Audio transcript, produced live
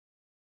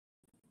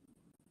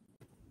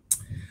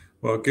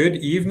Well, good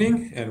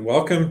evening and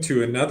welcome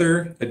to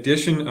another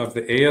edition of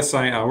the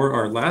ASI Hour,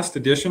 our last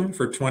edition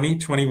for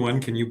 2021.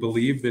 Can you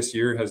believe this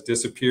year has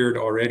disappeared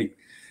already?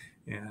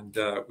 And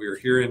we're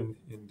here in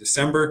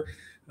December,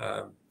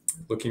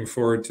 looking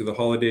forward to the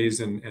holidays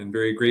and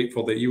very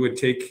grateful that you would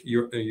take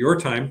your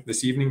time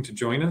this evening to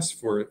join us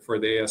for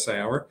the ASI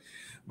Hour.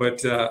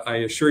 But I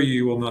assure you,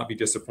 you will not be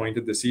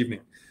disappointed this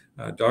evening.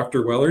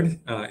 Dr. Wellard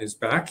is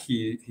back.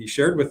 He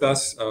shared with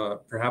us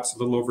perhaps a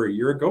little over a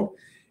year ago,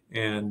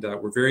 and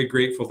we're very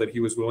grateful that he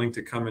was willing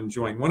to come and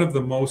join. One of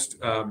the most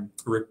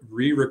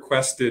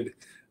requested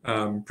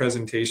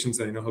presentations,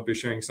 and I know he'll be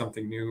sharing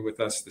something new with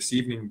us this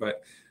evening,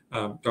 but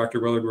Dr.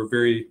 Wellard, we're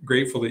very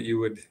grateful that you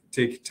would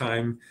take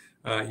time.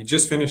 He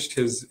just finished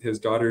his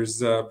daughter's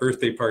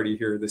birthday party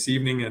here this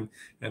evening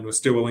and was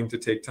still willing to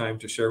take time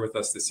to share with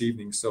us this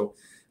evening. So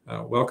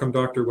welcome,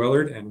 Dr.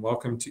 Wellard, and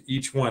welcome to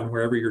each one,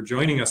 wherever you're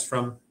joining us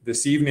from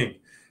this evening.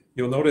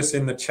 You'll notice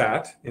in the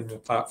chat, in the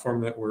platform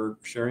that we're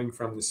sharing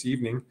from this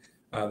evening,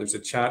 there's a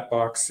chat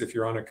box. If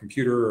you're on a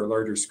computer or a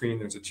larger screen,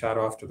 there's a chat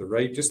off to the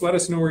right. Just let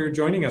us know where you're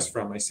joining us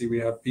from. I see we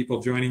have people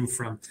joining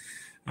from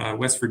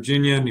West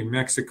Virginia, New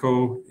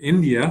Mexico,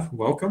 India,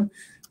 welcome,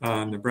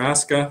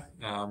 Nebraska,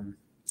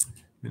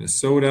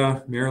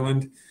 Minnesota,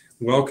 Maryland.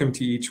 Welcome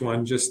to each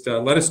one. Just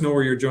let us know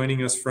where you're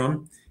joining us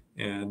from.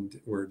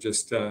 And we're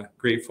just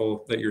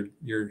grateful that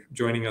you're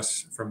joining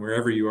us from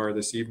wherever you are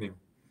this evening.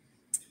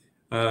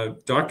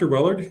 Dr.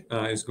 Wellard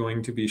is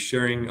going to be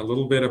sharing a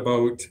little bit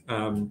about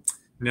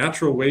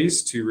natural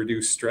ways to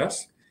reduce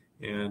stress.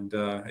 And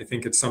I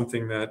think it's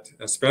something that,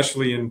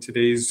 especially in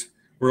today's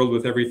world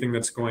with everything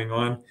that's going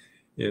on,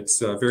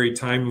 it's a very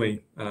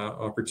timely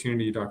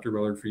opportunity, Dr.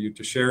 Wellard, for you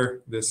to share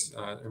this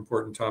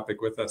important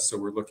topic with us. So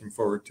we're looking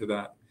forward to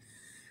that.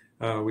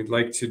 We'd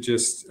like to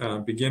just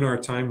begin our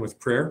time with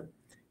prayer.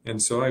 And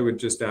so I would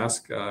just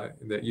ask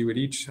that you would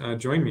each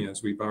join me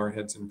as we bow our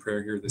heads in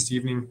prayer here this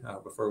evening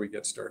before we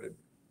get started.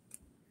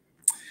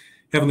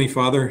 Heavenly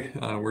Father,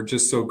 we're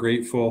just so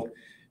grateful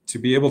to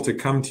be able to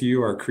come to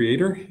you, our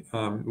Creator,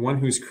 one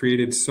who's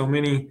created so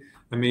many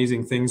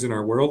amazing things in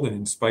our world. And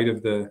in spite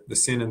of the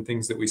sin and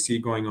things that we see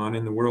going on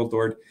in the world,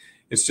 Lord,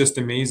 it's just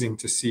amazing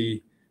to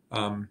see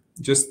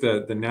just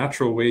the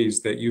natural ways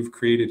that you've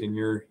created in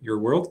your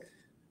world,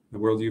 the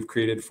world you've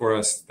created for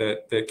us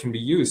that can be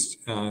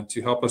used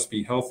to help us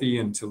be healthy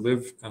and to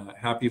live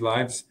happy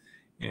lives.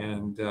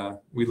 And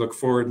we look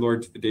forward,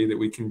 Lord, to the day that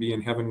we can be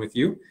in heaven with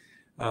you.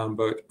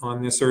 But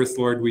on this earth,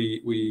 Lord,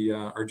 we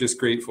are just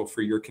grateful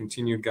for your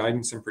continued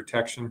guidance and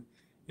protection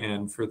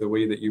and for the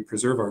way that you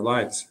preserve our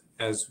lives.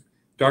 As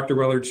Dr.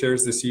 Wellard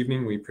shares this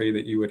evening, we pray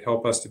that you would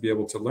help us to be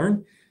able to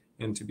learn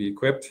and to be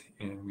equipped.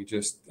 And we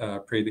just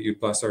pray that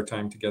you'd bless our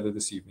time together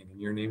this evening. In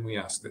your name we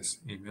ask this.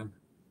 Amen.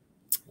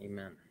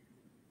 Amen.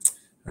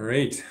 All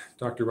right,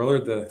 Dr.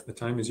 Wellard, the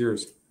time is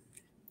yours.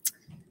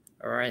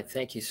 All right.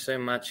 Thank you so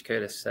much,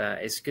 Curtis.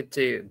 It's good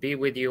to be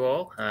with you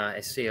all.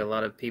 I see a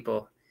lot of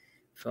people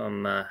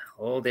from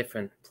all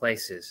different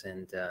places,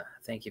 and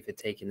thank you for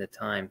taking the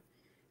time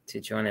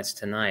to join us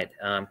tonight.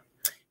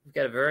 We've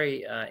got a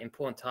very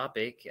important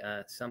topic,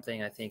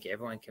 something I think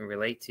everyone can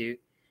relate to.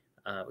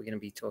 We're going to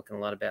be talking a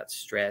lot about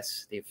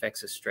stress, the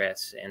effects of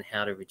stress, and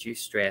how to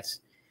reduce stress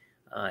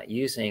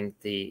using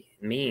the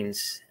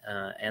means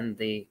and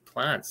the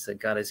plants that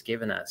God has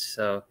given us.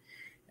 So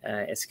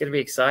it's going to be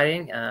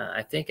exciting.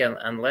 I think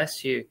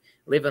unless you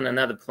live on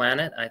another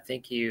planet, I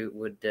think you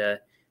would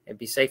it'd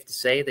be safe to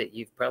say that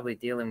you're probably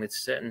dealing with a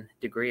certain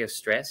degree of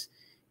stress.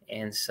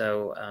 And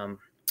so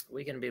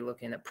we're going to be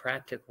looking at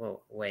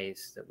practical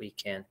ways that we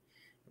can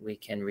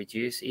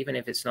reduce, even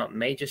if it's not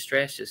major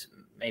stress, just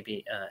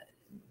maybe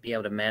be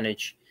able to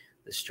manage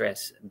the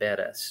stress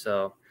better.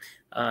 So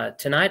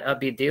tonight I'll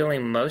be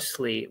dealing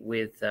mostly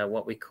with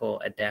what we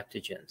call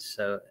adaptogens.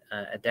 So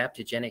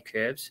adaptogenic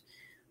herbs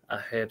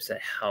are herbs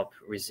that help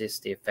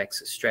resist the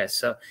effects of stress.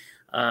 So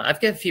I've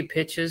got a few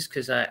pictures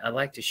because I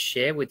like to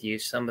share with you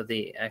some of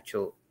the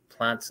actual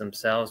plants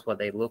themselves, what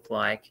they look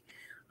like,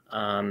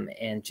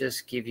 and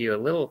just give you a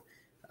little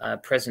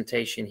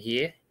presentation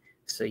here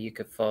so you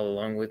could follow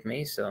along with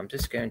me. So I'm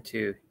just going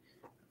to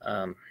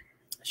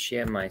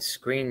share my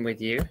screen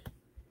with you,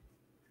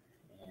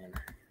 and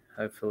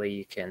hopefully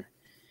you can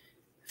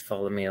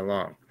follow me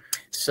along.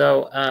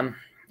 So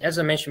as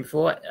I mentioned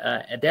before,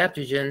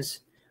 adaptogens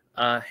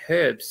are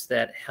herbs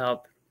that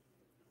help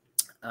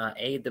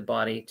aid the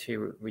body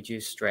to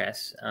reduce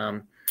stress.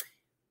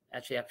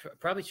 Actually, I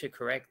probably should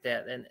correct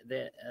that. And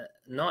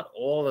not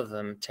all of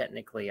them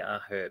technically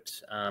are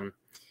herbs,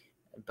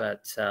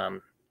 but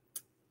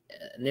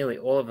nearly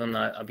all of them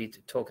I'll be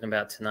talking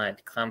about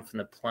tonight come from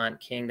the plant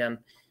kingdom.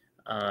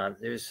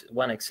 There's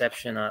one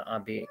exception I'll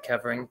be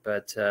covering,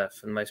 but for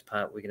the most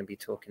part, we're going to be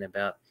talking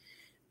about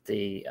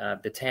the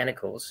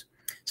botanicals.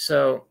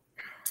 So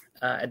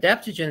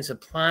adaptogens are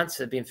plants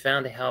that have been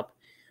found to help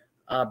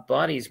our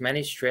bodies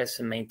manage stress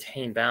and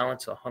maintain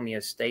balance or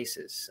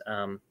homeostasis.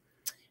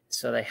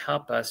 So they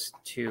help us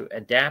to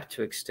adapt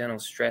to external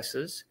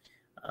stresses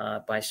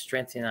By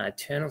strengthening our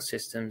internal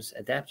systems,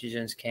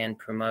 adaptogens can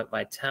promote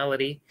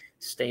vitality,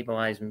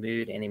 stabilize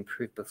mood, and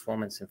improve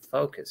performance and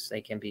focus.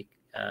 They can be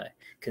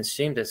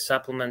consumed as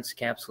supplements,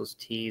 capsules,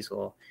 teas,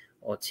 or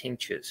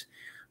tinctures.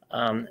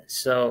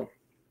 So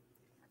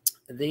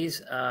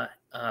these are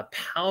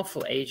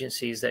powerful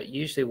agencies that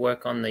usually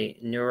work on the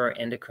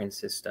neuroendocrine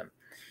system,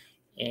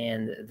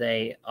 and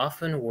they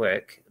often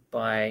work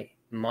by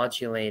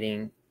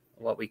modulating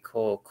what we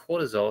call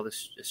cortisol,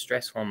 the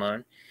stress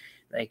hormone.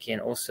 They can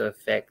also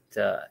affect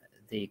the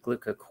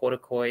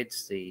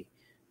glucocorticoids, the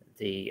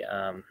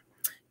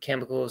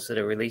chemicals that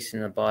are released in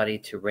the body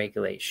to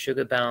regulate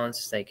sugar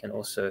balance. They can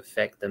also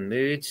affect the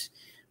moods,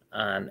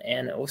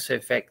 and also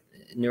affect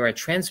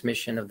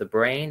neurotransmission of the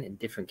brain and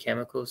different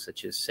chemicals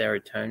such as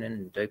serotonin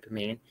and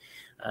dopamine.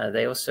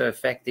 They also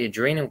affect the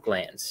adrenal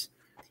glands,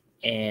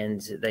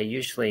 and they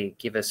usually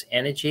give us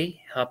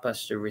energy, help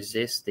us to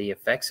resist the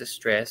effects of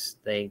stress.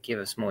 They give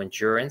us more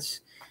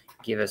endurance,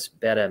 give us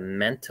better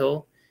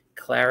mental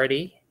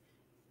clarity,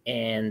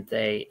 and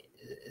they're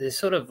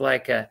sort of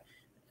like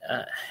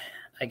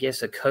I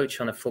guess a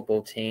coach on a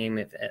football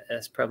team.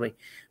 That's probably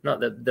not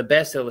the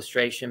best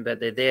illustration, but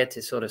they're there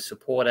to sort of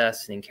support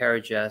us and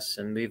encourage us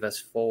and move us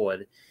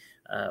forward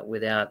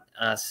without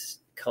us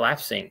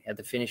collapsing at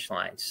the finish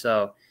line.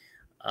 So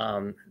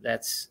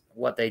that's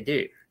what they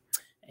do.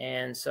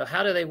 And so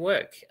how do they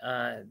work?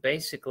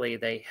 Basically,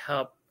 they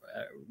help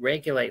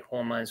regulate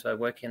hormones by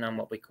working on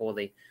what we call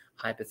the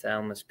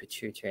hypothalamus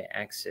pituitary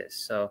axis.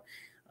 So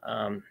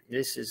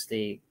this is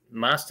the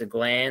master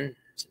gland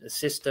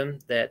system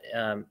that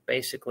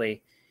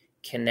basically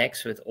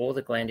connects with all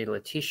the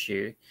glandular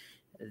tissue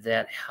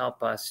that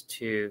help us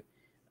to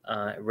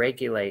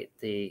regulate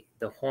the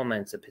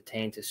hormones that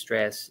pertain to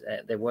stress.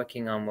 They're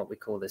working on what we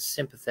call the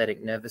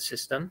sympathetic nervous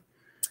system.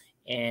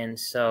 And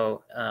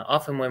so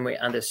often when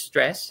we're under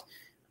stress,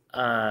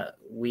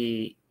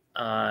 we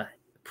are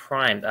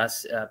primed. Our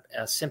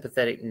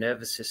sympathetic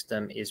nervous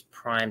system is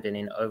primed and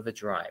in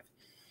overdrive.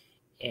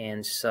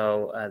 And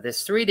so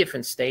there's 3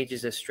 different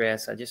stages of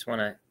stress. I just want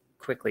to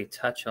quickly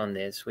touch on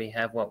this. We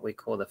have what we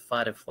call the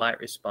fight or flight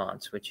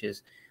response, which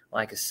is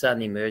like a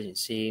sudden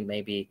emergency.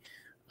 Maybe,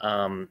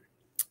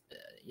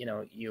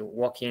 you're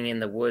walking in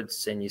the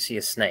woods and you see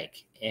a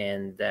snake,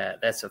 and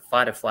that's a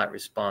fight or flight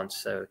response.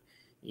 So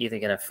you're either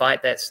going to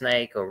fight that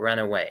snake or run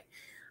away.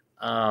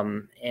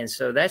 And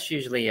so that's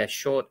usually a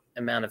short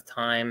amount of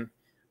time,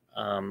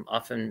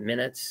 often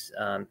minutes,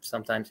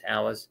 sometimes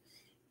hours,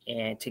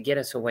 and to get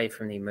us away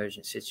from the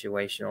emergent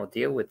situation or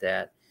deal with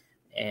that.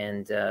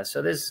 And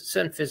so there's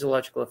certain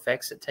physiological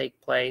effects that take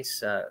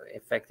place,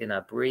 affecting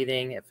our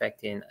breathing,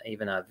 affecting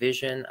even our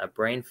vision, our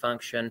brain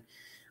function,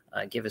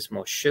 give us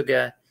more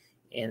sugar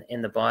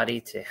in the body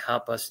to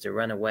help us to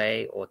run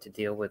away or to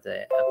deal with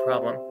a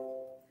problem.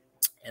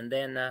 And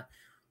then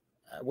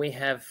we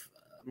have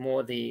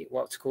more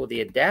what's called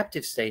the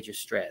adaptive stage of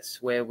stress,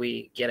 where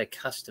we get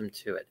accustomed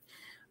to it.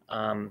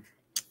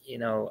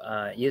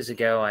 Years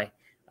ago,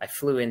 I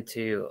flew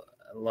into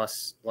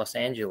Los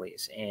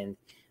Angeles, and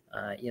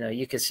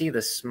you can see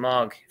the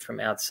smog from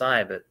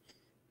outside,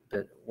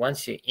 but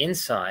once you're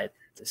inside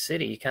the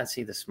city, you can't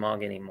see the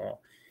smog anymore.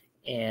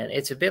 And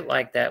it's a bit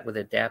like that with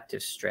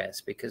adaptive stress,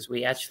 because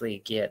we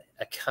actually get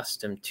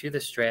accustomed to the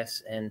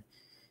stress, and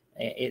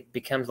it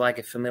becomes like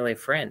a familiar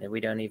friend, and we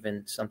don't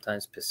even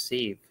sometimes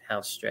perceive how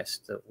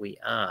stressed that we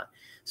are.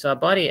 So our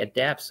body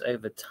adapts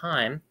over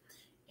time,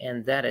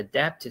 and that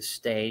adaptive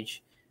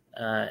stage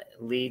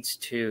leads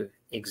to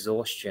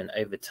exhaustion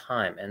over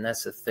time. And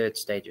that's the 3rd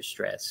stage of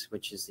stress,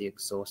 which is the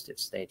exhaustive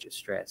stage of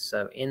stress.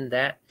 So in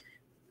that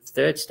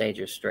 3rd stage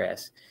of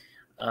stress,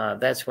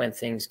 that's when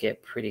things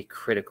get pretty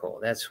critical.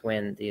 That's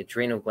when the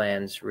adrenal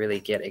glands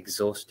really get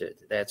exhausted.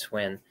 That's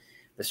when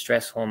the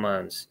stress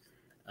hormones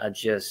are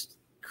just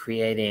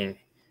creating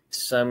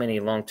so many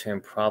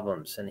long-term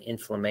problems, and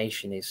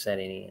inflammation is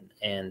setting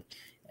in,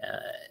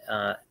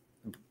 and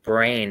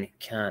brain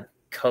can't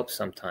cope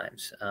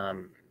sometimes,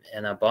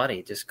 and our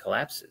body just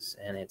collapses.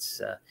 And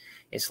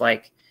it's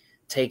like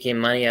taking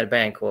money out of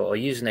bank or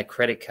using a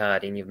credit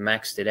card, and you've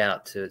maxed it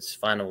out to its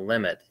final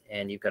limit,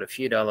 and you've got a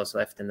few dollars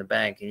left in the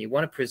bank, and you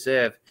want to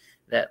preserve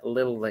that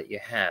little that you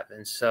have.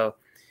 And so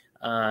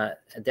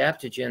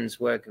adaptogens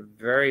work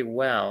very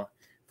well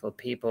for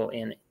people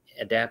in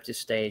adaptive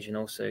stage and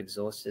also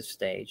exhaustive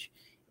stage.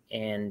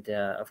 And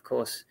of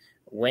course,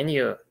 when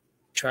you're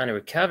trying to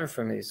recover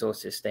from the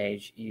exhaustive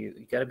stage,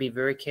 you got to be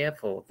very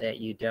careful that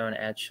you don't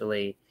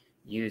actually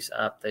use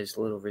up those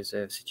little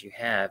reserves that you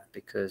have,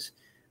 because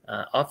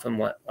often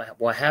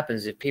what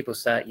happens if people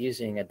start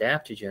using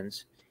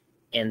adaptogens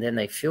and then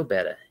they feel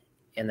better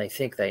and they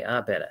think they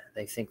are better,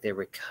 they think they're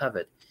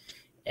recovered,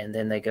 and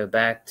then they go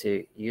back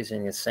to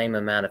using the same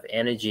amount of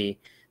energy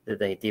that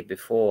they did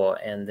before,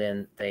 and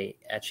then they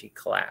actually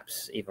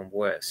collapse even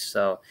worse.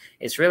 So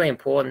it's really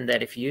important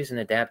that if you're using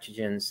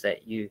adaptogens,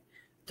 that you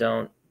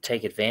don't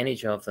take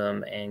advantage of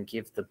them and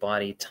give the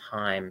body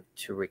time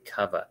to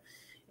recover.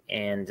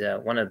 And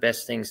one of the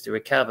best things to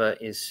recover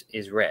is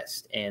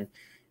rest. And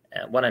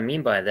what I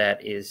mean by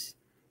that is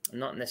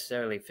not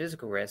necessarily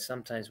physical rest.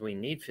 Sometimes we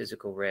need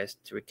physical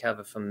rest to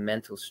recover from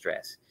mental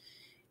stress.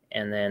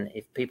 And then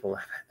if people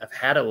have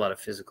had a lot of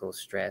physical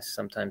stress,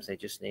 sometimes they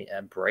just need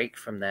a break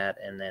from that,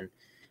 and then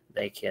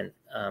they can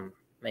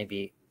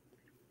maybe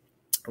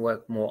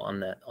work more on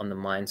the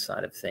mind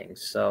side of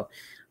things. So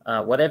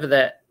whatever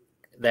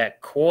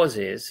that cause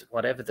is,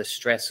 whatever the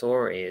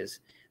stressor is,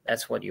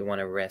 that's what you want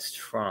to rest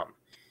from.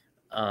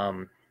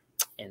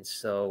 And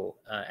so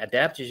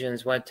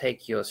adaptogens won't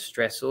take your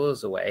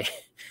stressors away,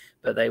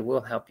 but they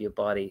will help your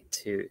body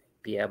to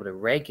be able to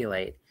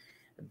regulate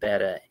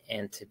better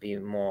and to be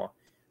more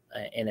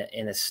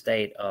in a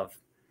state of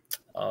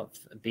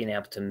being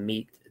able to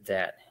meet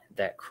that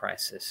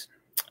crisis.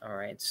 All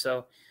right.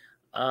 So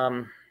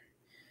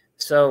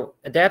so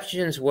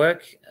adaptogens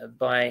work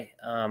by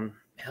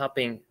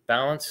helping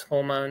balance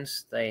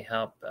hormones. They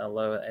help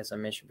lower, as I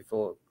mentioned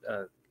before,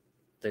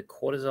 the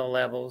cortisol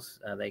levels.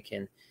 They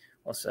can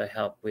also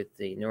help with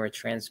the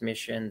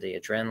neurotransmission, the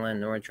adrenaline,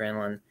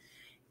 noradrenaline,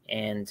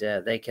 and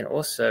they can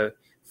also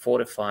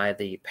fortify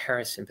the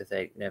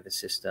parasympathetic nervous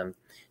system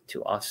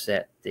to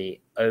offset the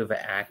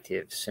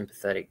overactive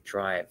sympathetic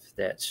drive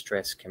that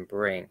stress can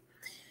bring.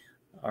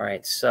 All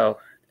right, so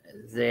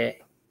the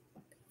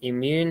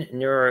immune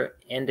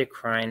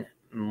neuroendocrine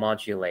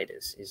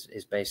modulators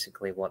is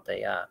basically what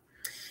they are.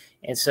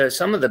 And so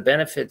some of the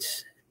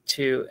benefits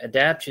to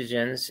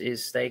adaptogens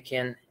is they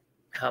can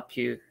help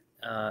you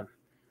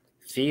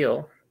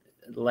feel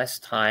less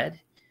tired.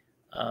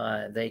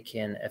 They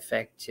can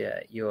affect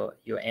your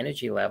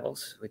energy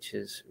levels, which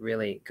is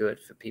really good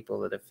for people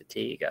that are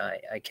fatigued.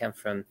 I come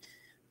from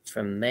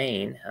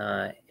Maine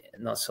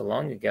not so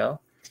long ago,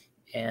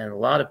 and a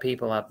lot of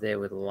people up there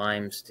with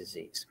Lyme's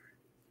disease.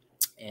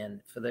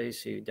 And for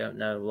those who don't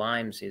know,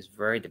 Lyme's is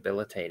very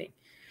debilitating,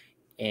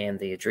 and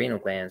the adrenal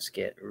glands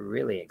get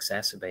really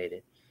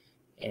exacerbated.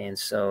 And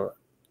so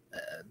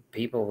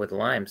people with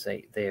Lyme's,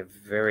 they're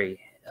very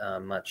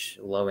much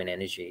low in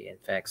energy. In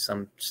fact,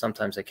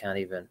 sometimes they can't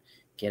even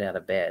get out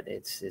of bed.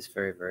 It's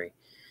very, very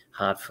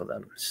hard for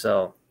them.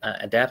 So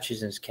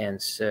adaptogens can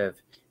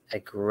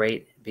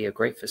be a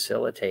great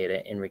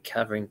facilitator in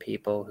recovering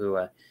people who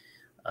are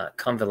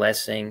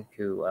convalescing,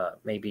 who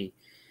maybe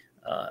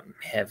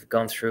have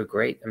gone through a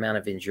great amount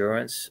of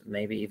endurance,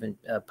 maybe even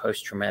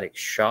post-traumatic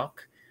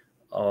shock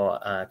or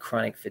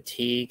chronic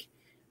fatigue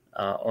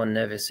or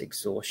nervous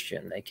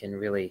exhaustion. They can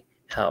really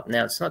help.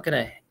 Now, it's not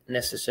going to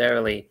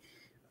necessarily,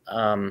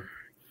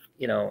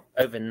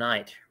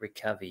 overnight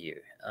recover you.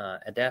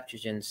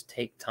 Adaptogens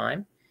take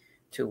time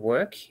to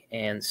work,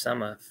 and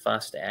some are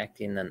faster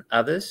acting than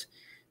others.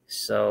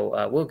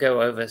 So we'll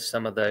go over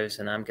some of those,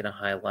 and I'm going to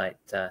highlight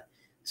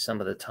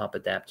some of the top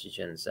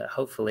adaptogens.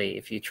 Hopefully,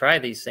 if you try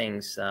these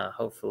things,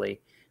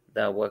 hopefully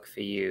they'll work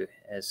for you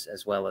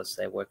as well as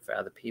they work for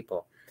other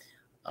people.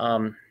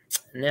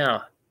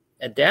 Now,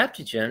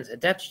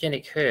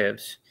 adaptogenic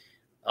herbs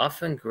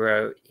often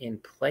grow in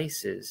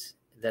places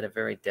that are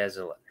very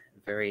desolate,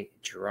 very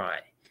dry,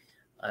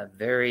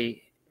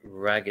 very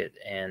rugged,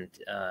 and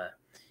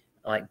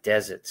like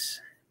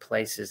deserts,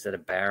 places that are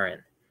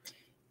barren.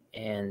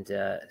 And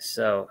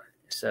so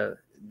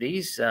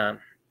these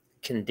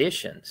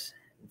conditions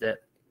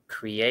that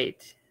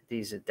create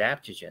these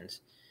adaptogens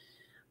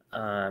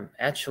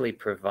actually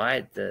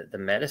provide the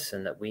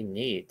medicine that we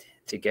need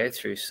to go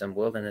through some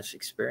wilderness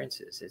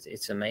experiences.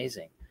 It's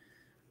amazing.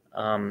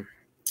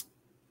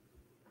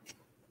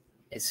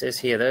 It says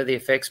here, though the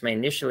effects may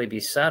initially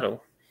be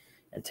subtle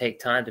and take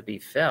time to be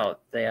felt,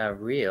 they are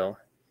real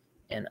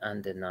and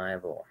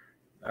undeniable.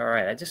 All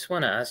right, I just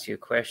want to ask you a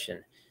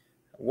question.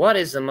 What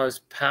is the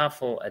most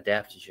powerful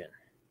adaptogen?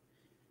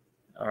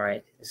 All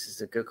right, this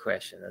is a good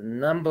question. The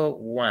number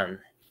one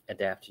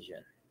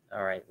adaptogen.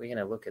 All right, we're going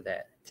to look at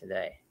that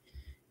today.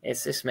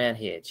 It's this man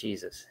here,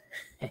 Jesus.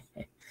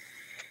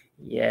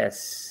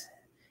 Yes.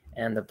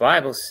 And the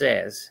Bible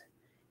says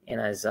in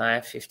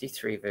Isaiah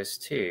 53, verse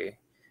 2,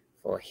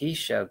 for he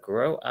shall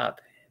grow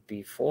up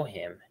before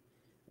him,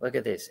 look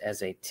at this,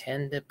 as a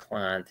tender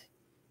plant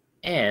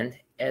and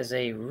as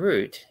a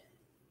root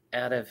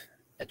out of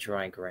a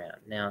dry ground.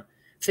 Now,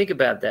 think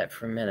about that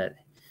for a minute.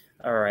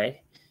 All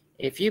right.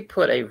 If you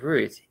put a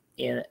root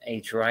in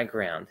a dry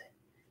ground,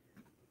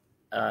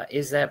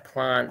 is that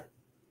plant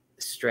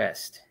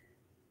stressed?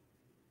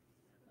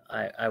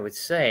 I would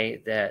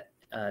say that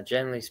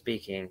generally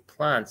speaking,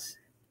 plants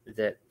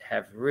that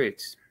have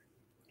roots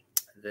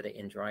that are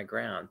in dry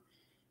ground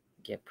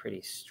get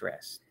pretty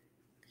stressed.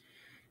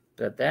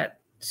 But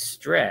that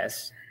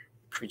stress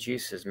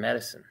produces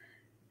medicine.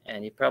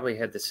 And you probably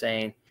heard the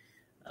saying,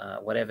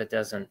 whatever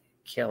doesn't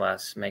kill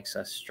us makes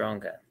us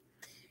stronger.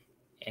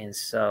 And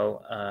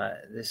so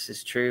this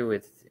is true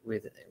with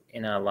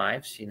in our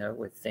lives,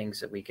 with things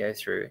that we go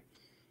through.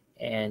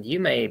 And you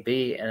may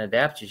be an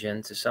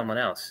adaptogen to someone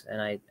else.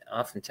 And I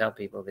often tell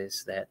people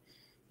this, that,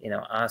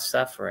 our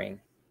suffering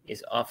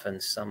is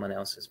often someone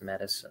else's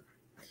medicine,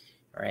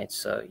 right?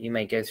 So you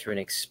may go through an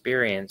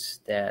experience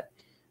that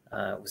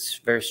was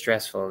very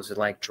stressful. It was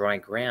like dry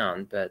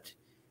ground. But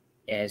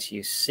as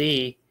you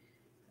see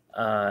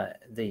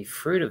the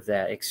fruit of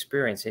that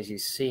experience, as you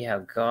see how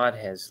God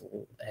has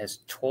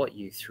taught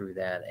you through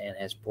that and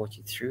has brought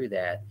you through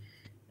that,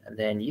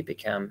 then you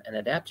become an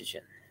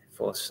adaptogen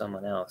for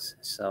someone else.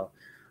 So,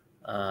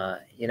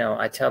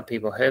 I tell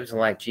people herbs are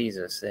like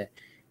Jesus.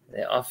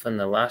 They're often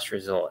the last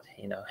resort,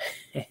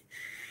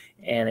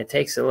 and it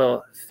takes a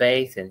little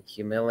faith and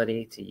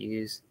humility to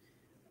use.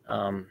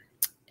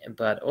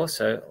 But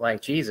also,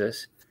 like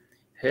Jesus,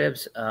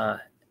 herbs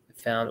are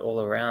found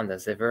all around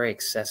us. They're very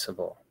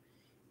accessible.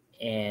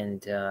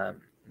 And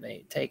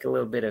they take a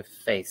little bit of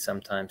faith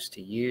sometimes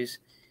to use,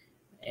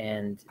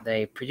 and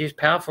they produce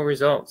powerful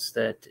results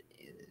that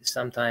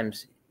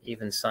sometimes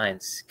even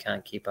science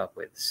can't keep up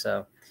with.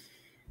 So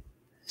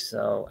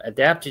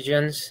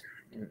adaptogens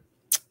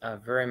are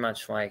very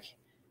much like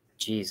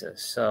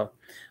Jesus. So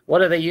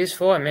what are they used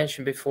for? I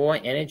mentioned before,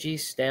 energy,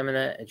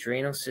 stamina,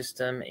 adrenal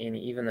system, and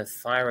even the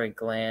thyroid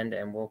gland,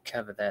 and we'll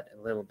cover that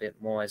a little bit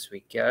more as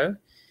we go.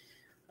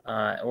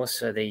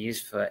 Also, they're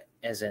used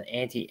as an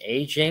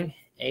anti-aging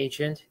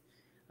agent.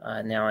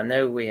 Now, I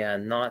know we are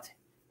not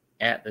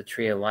at the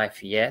tree of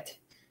life yet,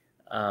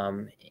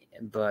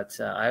 but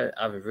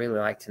I would really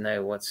like to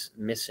know what's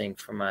missing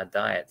from our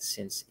diet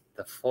since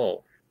the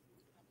fall.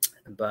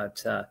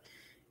 But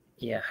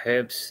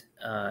herbs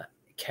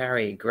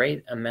carry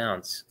great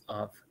amounts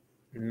of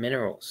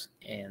minerals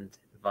and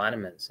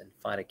vitamins and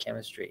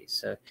phytochemistry,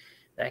 so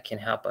that can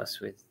help us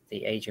with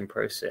the aging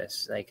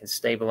process. They can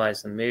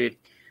stabilize the mood.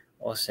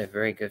 Also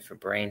very good for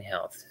brain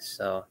health.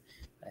 So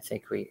I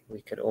think we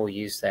could all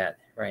use that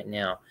right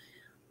now.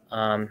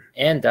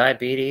 And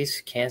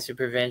diabetes, cancer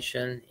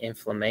prevention,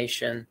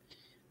 inflammation.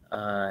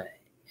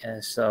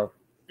 And so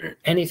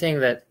anything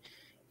that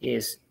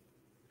is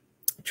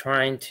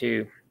trying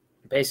to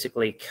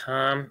basically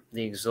calm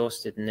the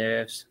exhausted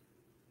nerves,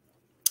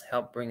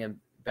 help bring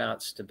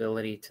about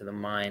stability to the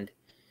mind,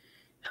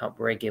 help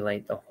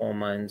regulate the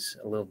hormones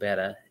a little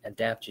better.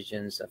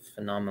 Adaptogens are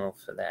phenomenal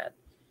for that.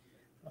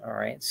 All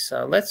right,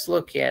 so let's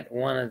look at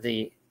one of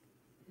the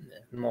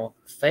more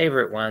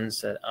favorite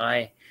ones that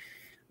I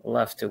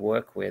love to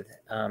work with.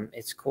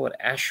 It's called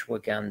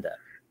ashwagandha,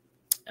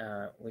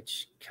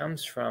 which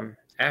comes from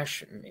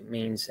ash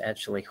means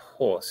actually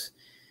horse,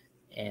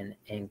 and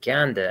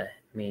gandha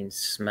means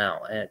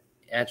smell. And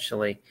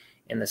actually,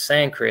 in the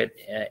Sanskrit,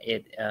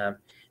 it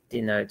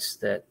denotes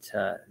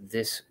that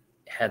this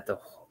had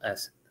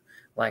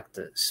like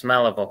the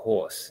smell of a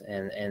horse,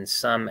 and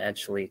some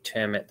actually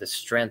term it the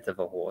strength of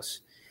a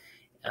horse.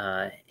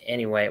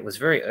 Anyway, it was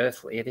very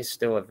earthly. It is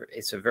still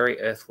it's a very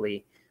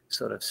earthly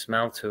sort of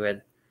smell to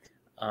it,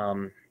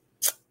 and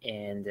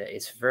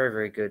it's very,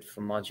 very good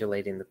for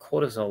modulating the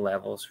cortisol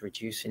levels,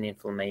 reducing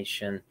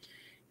inflammation,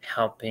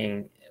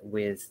 helping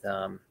with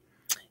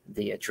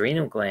the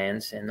adrenal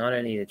glands, and not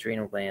only the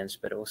adrenal glands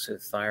but also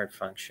thyroid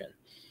function.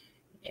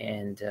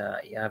 And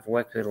I've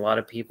worked with a lot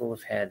of people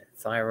who've had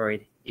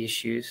thyroid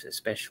issues,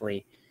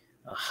 especially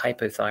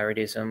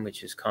hypothyroidism,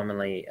 which is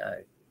commonly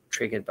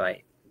triggered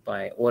by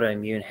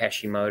autoimmune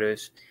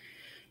Hashimoto's.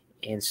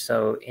 And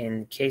so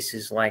in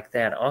cases like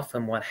that,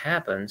 often what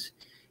happens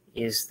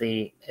is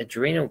the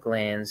adrenal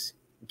glands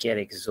get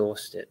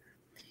exhausted.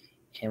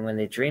 And when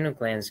the adrenal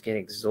glands get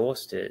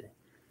exhausted,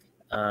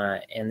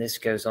 and this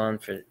goes on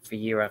for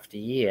year after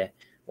year,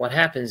 what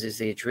happens is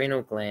the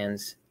adrenal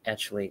glands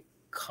actually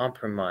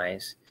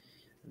compromise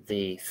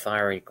the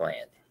thyroid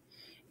gland.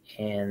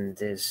 And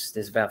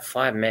there's about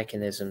 5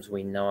 mechanisms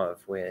we know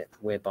of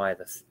whereby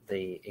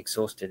the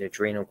exhausted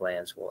adrenal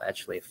glands will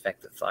actually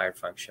affect the thyroid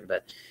function.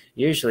 But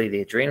usually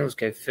the adrenals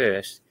go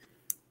first,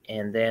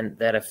 and then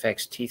that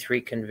affects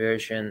T3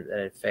 conversion,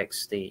 that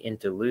affects the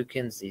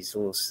interleukins, these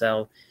little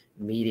cell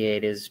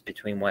mediators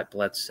between white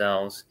blood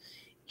cells,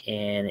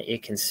 and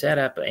it can set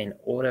up an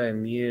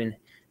autoimmune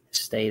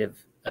state of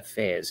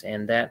affairs.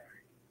 And that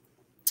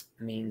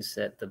means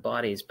that the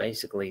body is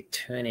basically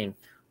turning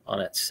on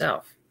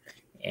itself,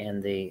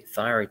 and the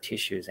thyroid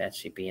tissue is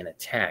actually being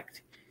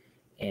attacked.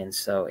 And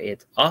so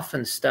it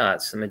often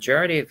starts, the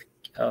majority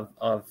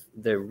of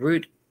the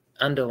root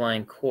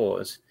underlying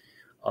cause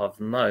of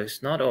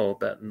most, not all,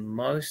 but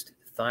most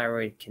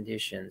thyroid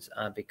conditions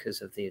are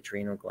because of the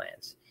adrenal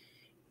glands.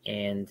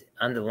 And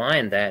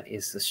underlying that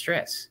is the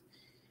stress.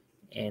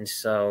 And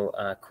so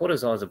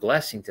cortisol is a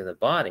blessing to the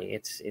body.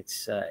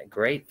 It's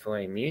great for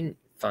immune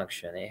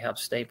function. It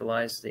helps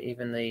stabilize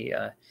even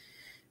the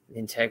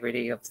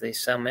integrity of the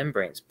cell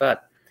membranes.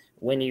 But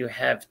when you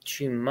have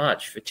too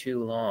much for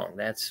too long,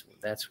 that's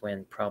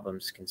when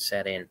problems can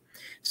set in.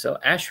 So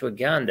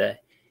ashwagandha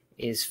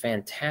is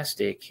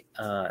fantastic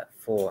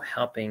for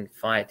helping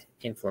fight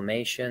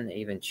inflammation,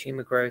 even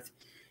tumor growth.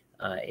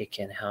 It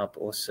can help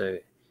also,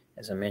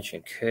 as I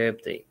mentioned, curb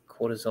the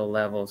cortisol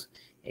levels.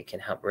 It can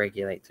help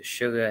regulate the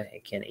sugar.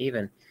 It can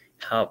even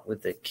help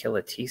with the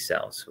killer T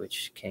cells,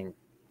 which can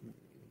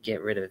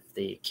get rid of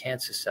the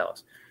cancer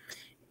cells.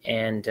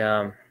 And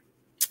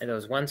there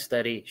was one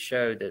study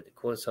showed that the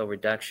cortisol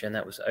reduction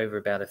that was over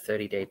about a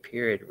 30-day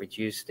period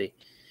reduced the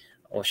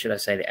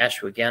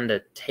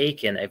ashwagandha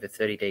taken over a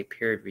 30-day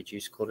period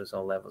reduced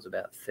cortisol levels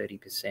about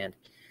 30%.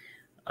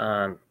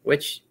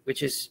 which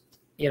is,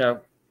 you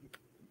know,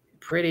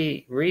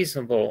 pretty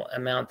reasonable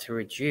amount to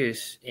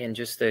reduce in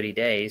just 30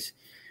 days.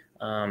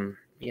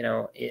 You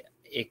know,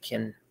 it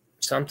can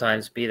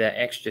sometimes be that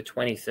extra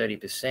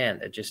 20-30%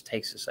 that just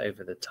takes us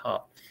over the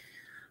top.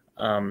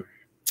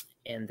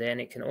 And then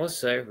it can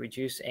also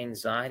reduce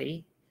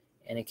anxiety,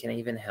 and it can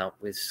even help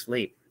with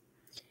sleep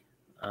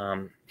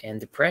and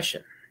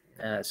depression.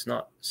 It's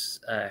not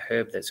a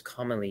herb that's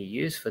commonly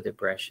used for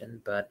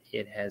depression, but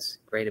it has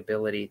great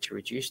ability to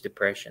reduce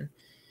depression,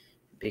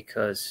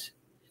 because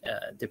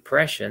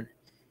depression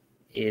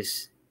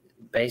is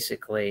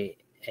basically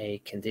a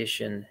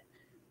condition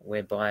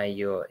whereby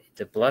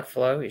the blood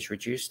flow is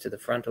reduced to the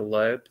frontal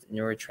lobe,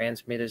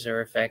 neurotransmitters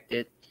are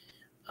affected,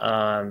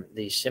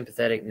 the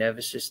sympathetic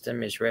nervous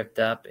system is revved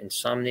up,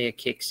 insomnia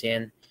kicks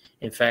in.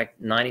 In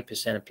fact,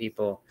 90% of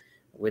people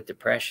with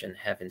depression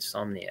have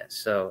insomnia.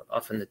 So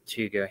often the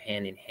two go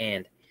hand in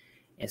hand.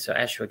 And so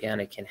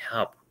ashwagandha can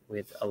help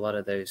with a lot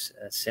of those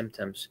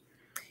symptoms.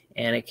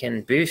 And it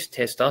can boost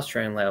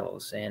testosterone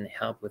levels and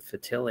help with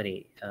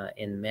fertility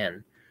in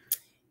men.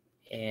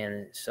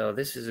 And so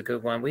this is a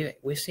good one.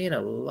 We're seeing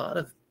a lot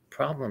of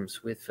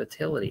problems with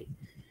fertility.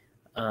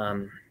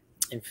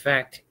 In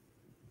fact,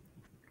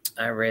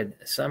 I read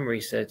some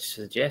research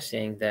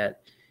suggesting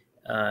that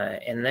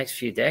in the next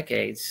few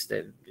decades,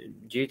 that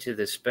due to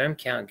the sperm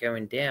count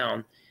going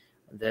down,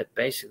 that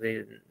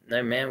basically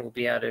no man will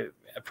be able to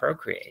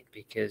procreate,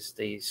 because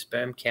the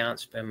sperm count,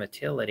 sperm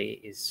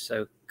motility is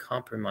so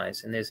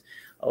compromised. And there's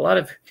a lot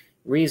of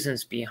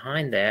reasons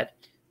behind that.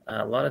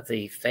 A lot of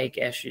the fake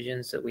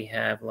estrogens that we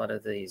have, a lot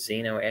of the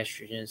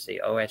xenoestrogens,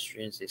 the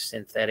oestrogens, the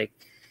synthetic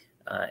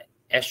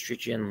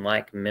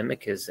estrogen-like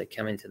mimickers that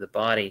come into the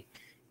body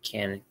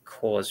can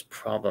cause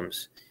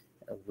problems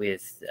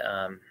with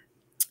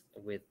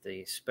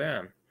the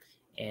sperm.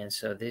 And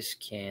so this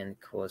can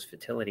cause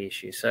fertility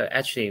issues. So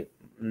actually,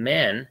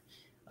 men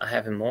are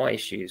having more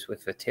issues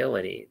with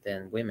fertility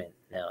than women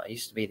now. It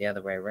used to be the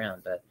other way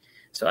around. But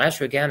so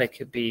ashwagandha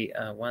could be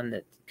one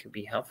that could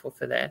be helpful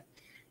for that.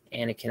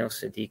 And it can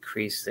also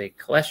decrease the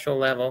cholesterol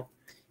level,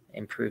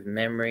 improve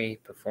memory,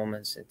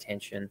 performance,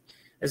 attention.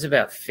 There's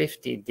about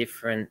 50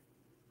 different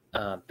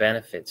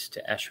benefits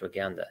to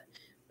ashwagandha.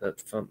 But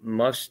for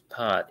most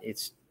part,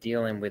 it's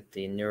dealing with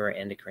the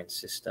neuroendocrine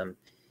system.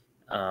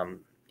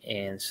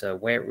 And so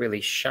where it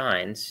really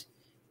shines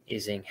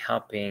is in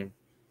helping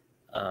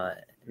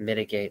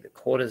mitigate the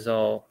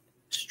cortisol,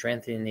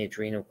 strengthening the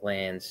adrenal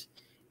glands,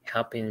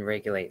 helping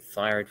regulate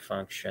thyroid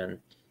function,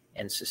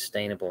 and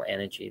sustainable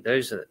energy.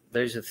 Those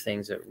are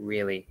things that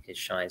really it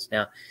shines.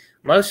 Now,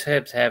 most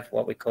herbs have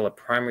what we call a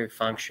primary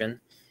function.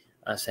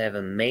 So they have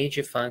a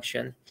major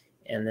function,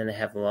 and then they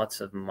have lots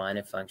of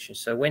minor functions.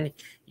 So when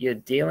you're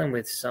dealing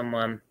with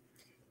someone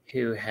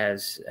who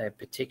has a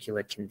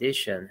particular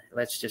condition,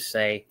 let's just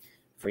say,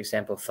 for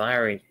example,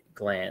 thyroid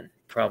gland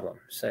problem.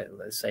 So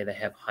let's say they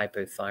have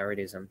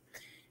hypothyroidism.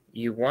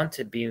 You want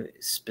to be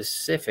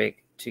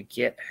specific to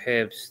get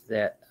herbs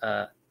that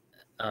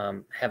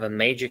have a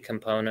major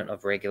component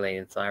of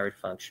regulating thyroid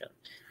function.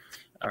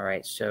 All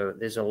right, so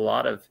there's a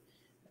lot of,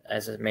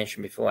 as I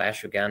mentioned before,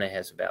 ashwagandha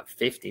has about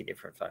 50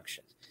 different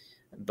functions.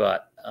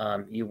 But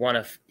you want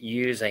to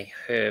use a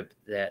herb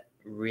that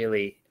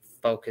really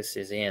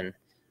focuses in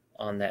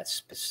on that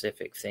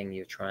specific thing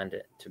you're trying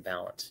to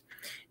balance.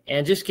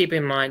 And just keep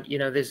in mind, you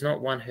know, there's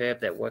not one herb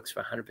that works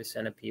for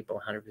 100% of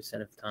people 100%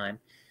 of the time.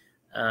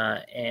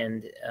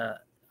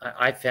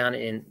 I found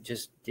in,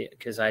 just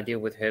because I deal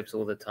with herbs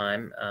all the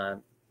time,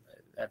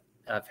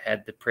 I've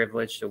had the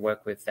privilege to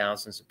work with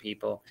thousands of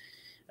people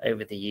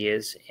over the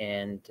years.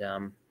 And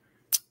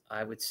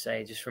I would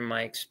say, just from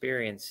my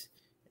experience,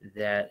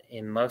 that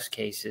in most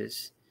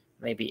cases,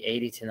 maybe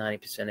 80 to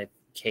 90% of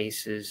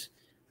cases,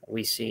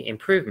 we see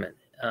improvement.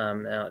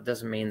 Now, it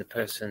doesn't mean the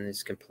person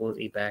is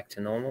completely back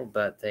to normal,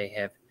 but they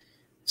have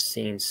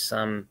seen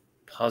some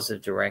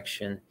positive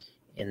direction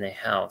in their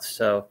health.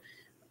 So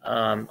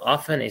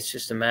often it's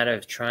just a matter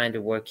of trying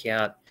to work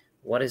out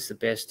what is the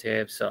best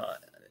herb. So,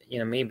 you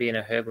know, me being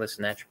a herbalist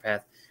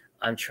naturopath,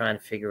 I'm trying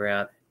to figure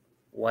out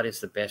what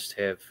is the best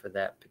herb for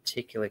that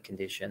particular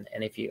condition.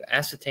 And if you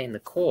ascertain the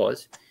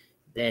cause,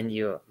 then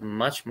you're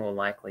much more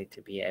likely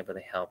to be able to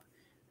help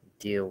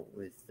deal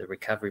with the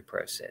recovery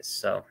process.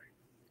 So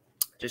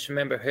just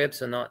remember,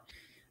 herbs are not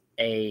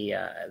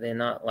they're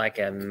not like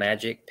a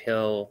magic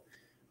pill.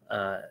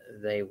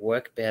 They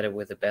work better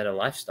with a better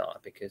lifestyle,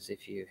 because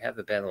if you have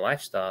a better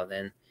lifestyle,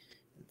 then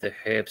the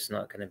herb's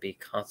not going to be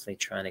constantly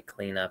trying to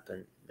clean up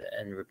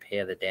and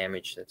repair the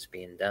damage that's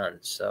being done.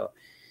 So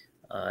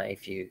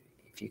if you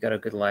got a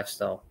good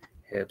lifestyle,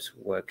 herbs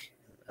work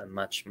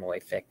much more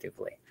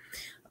effectively.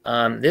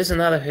 There's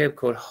another herb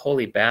called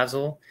holy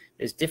basil.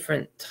 There's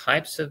different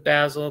types of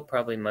basil.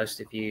 Probably most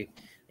of you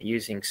are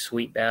using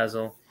sweet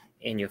basil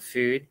in your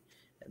food,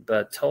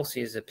 but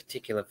Tulsi is a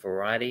particular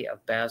variety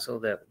of basil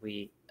that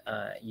we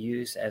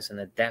use as an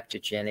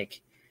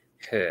adaptogenic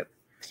herb.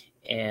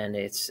 And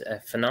it's a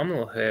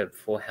phenomenal herb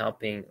for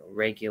helping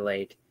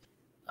regulate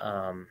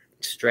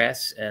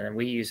stress. And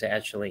we use it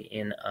actually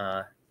in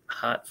our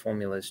heart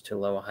formulas to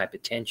lower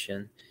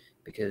hypertension,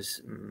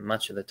 because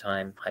much of the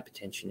time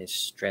hypertension is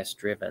stress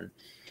driven,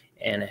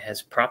 and it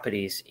has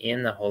properties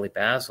in the holy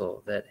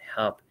basil that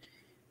help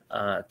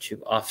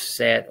to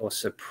offset or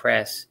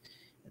suppress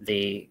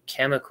the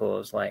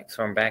chemicals like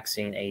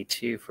thromboxane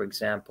A2, for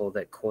example,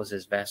 that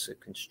causes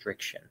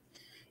vasoconstriction.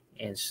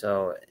 And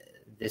so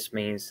this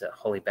means that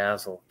holy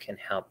basil can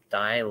help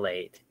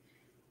dilate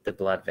the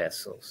blood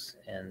vessels,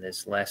 and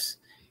there's less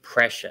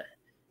pressure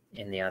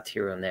in the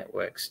arterial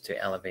networks to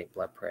elevate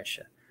blood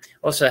pressure.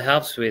 Also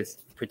helps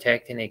with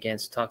protecting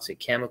against toxic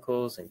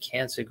chemicals and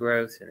cancer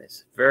growth, and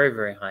it's very,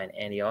 very high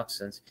in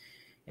antioxidants.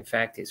 In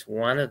fact, it's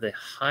one of the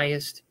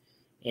highest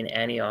in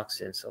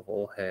antioxidants of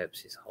all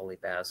herbs is holy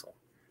basil.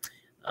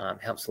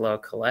 Helps lower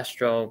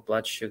cholesterol,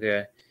 blood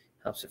sugar,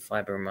 helps with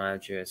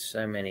fibromyalgia,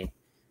 so many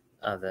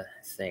other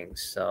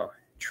things. So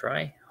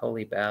try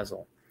holy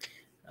basil.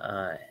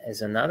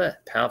 There's another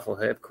powerful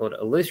herb called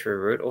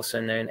eleuthero root, also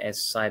known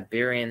as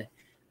Siberian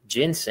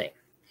ginseng.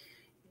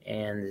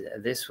 And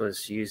this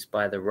was used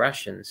by the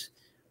Russians.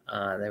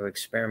 They were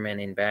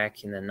experimenting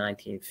back in the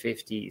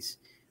 1950s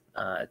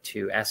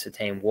to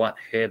ascertain what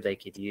herb they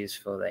could use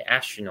for the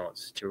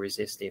astronauts to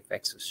resist the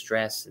effects of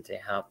stress and to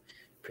help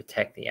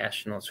protect the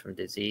astronauts from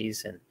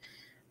disease. And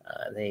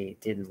they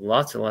did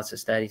lots and lots of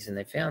studies, and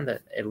they found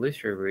that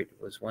eleuthero root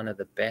was one of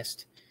the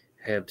best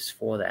herbs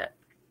for that.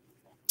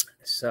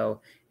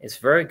 So it's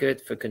very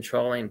good for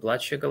controlling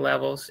blood sugar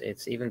levels.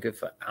 It's even good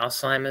for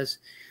Alzheimer's.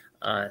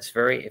 It's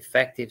very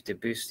effective to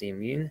boost the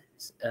immune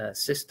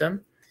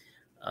system.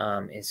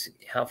 It's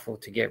helpful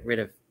to get rid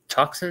of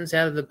toxins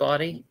out of the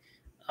body.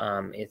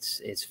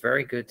 It's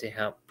very good to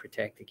help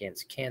protect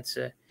against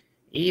cancer.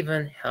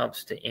 Even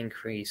helps to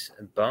increase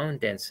bone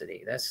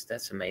density.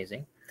 That's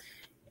amazing.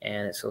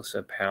 And it's also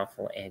a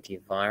powerful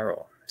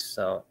antiviral.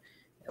 So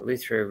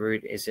eleuthero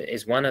root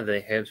is one of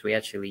the herbs we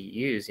actually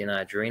use in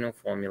our adrenal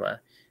formula,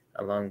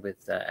 along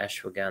with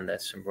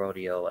ashwagandha, some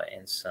rhodiola,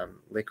 and some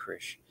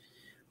licorice.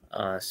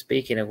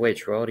 Speaking of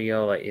which,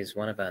 rhodiola is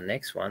one of our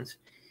next ones.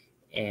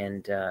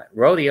 And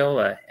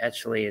rhodiola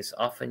actually is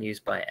often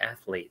used by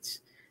athletes,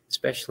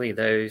 especially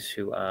those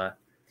who are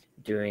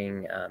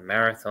doing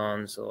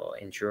marathons or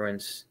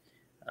endurance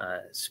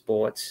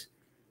sports.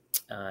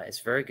 It's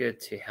very good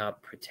to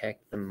help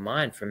protect the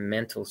mind from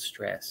mental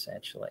stress,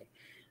 actually.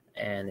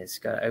 And it's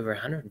got over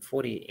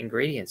 140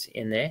 ingredients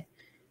in there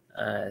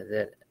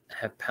that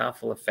have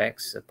powerful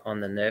effects upon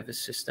the nervous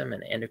system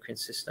and endocrine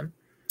system.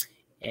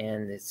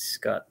 And it's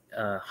got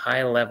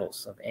high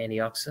levels of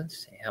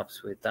antioxidants. It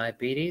helps with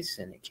diabetes,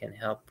 and it can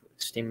help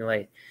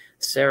stimulate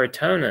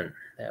serotonin,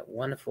 that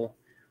wonderful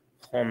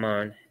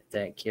hormone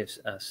that gives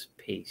us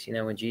peace. You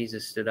know, when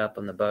Jesus stood up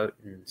on the boat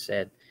and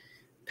said,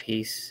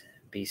 "Peace,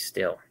 be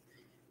still,"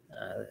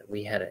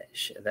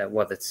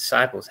 the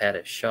disciples had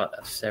a shot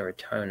of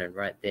serotonin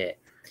right there.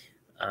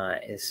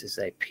 This is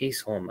a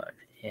peace hormone,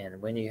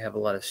 and when you have a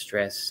lot of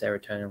stress,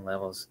 serotonin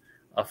levels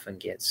often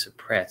get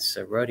suppressed.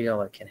 So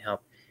rhodiola can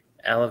help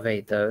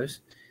elevate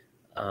those.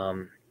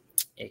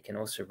 It can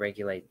also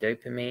regulate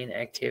dopamine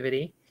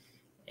activity,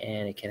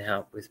 and it can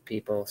help with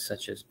people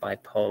such as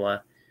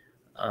bipolar.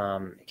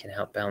 It can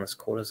help balance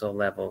cortisol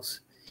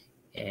levels,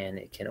 and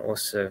it can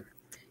also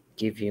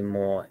give you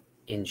more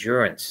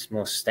endurance,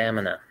 more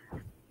stamina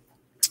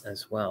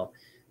as well.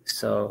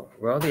 So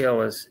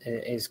rhodiola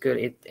is good.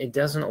 It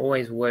doesn't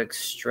always work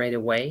straight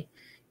away.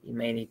 You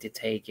may need to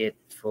take it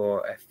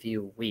for a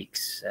few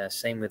weeks.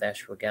 Same with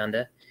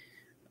ashwagandha.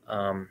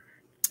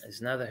 There's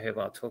another herb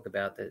I'll talk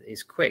about that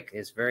is quick.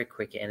 It's very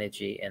quick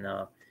energy, and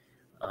I'll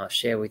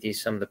share with you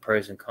some of the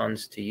pros and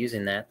cons to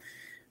using that.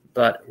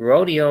 But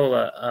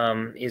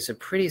rhodiola is a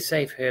pretty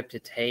safe herb to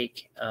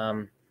take.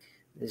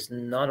 There's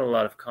not a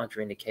lot of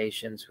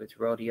contraindications with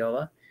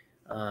rhodiola,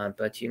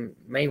 but you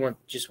may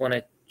just want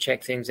to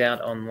check things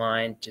out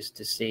online just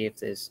to see if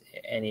there's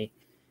any,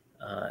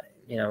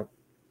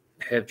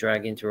 herb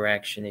drug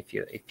interaction if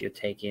you're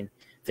taking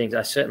things.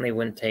 I certainly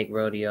wouldn't take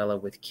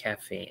rhodiola with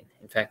caffeine.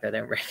 In fact, I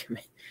don't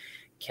recommend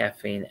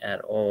caffeine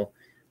at all.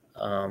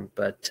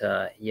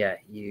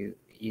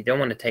 You don't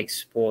want to take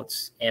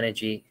sports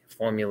energy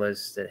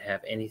formulas that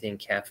have anything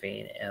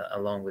caffeine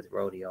along with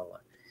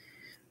rhodiola.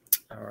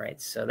 All right,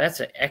 so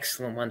that's an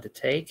excellent one to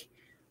take.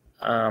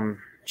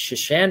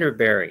 Shoshandra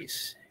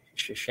berries.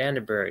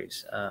 Shoshandra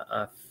berries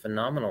are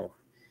phenomenal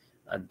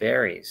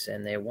berries,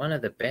 and they're one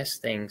of the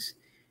best things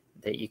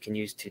that you can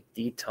use to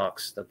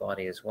detox the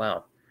body as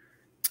well.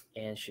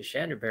 And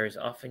Shoshandra berries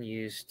are often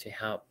used to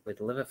help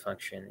with liver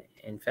function.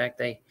 In fact,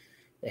 they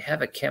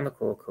have a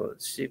chemical called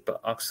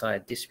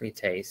superoxide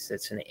dismutase.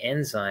 That's an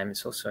enzyme.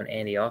 It's also an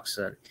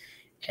antioxidant,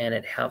 and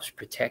it helps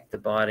protect the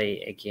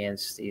body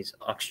against these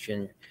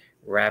oxygen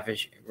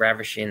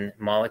ravishing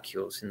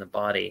molecules in the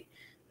body,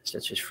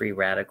 such as free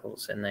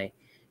radicals, and they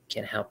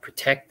can help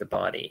protect the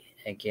body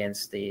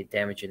against the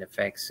damaging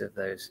effects of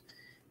those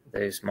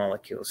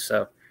molecules.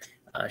 So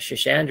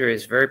Shoshandra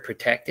is very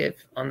protective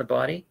on the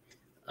body.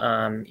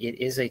 It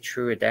is a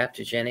true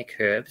adaptogenic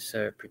herb,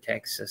 so it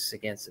protects us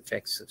against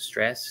effects of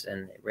stress,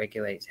 and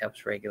it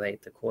helps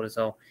regulate the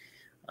cortisol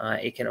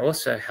It can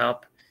also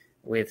help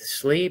with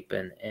sleep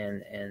and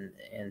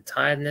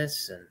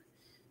tiredness, and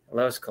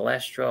lowers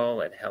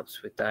cholesterol. It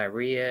helps with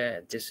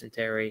diarrhea,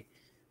 dysentery,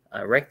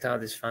 erectile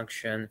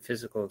dysfunction,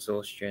 physical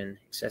exhaustion,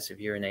 excessive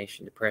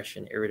urination,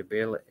 depression,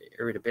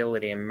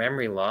 irritability, and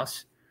memory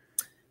loss.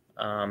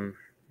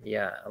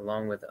 Yeah,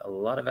 along with a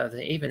lot of other,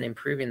 even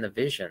improving the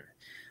vision.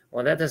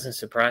 Well, that doesn't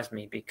surprise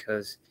me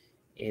because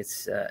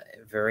it's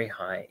very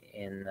high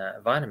in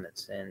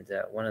vitamins, and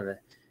one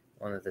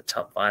of the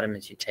top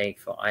vitamins you take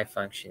for eye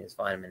function is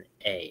vitamin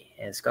A,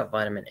 and it's got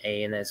vitamin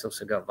A in there. It's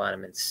also got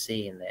vitamin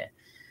C in there.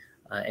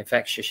 In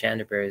fact,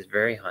 Shoshana berry is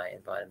very high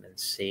in vitamin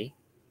C.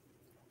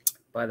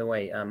 By the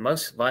way,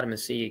 most vitamin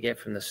C you get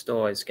from the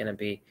store is going to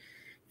be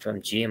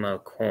from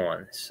GMO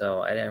corn,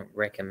 so I don't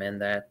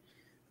recommend that.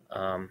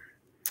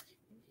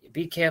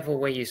 Be careful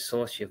where you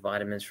source your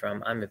vitamins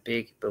from. I'm a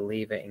big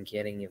believer in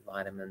getting your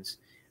vitamins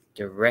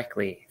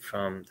directly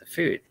from the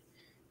food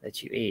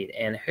that you eat.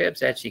 And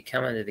herbs actually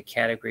come under the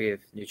category of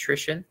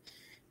nutrition.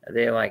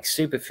 They're like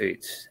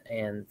superfoods,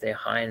 and they're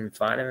high in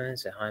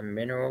vitamins, they're high in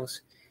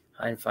minerals,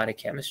 high in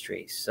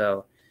phytochemistry.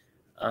 So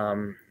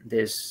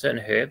there's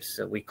certain herbs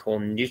that we call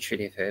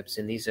nutritive herbs,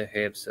 and these are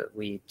herbs that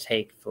we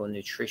take for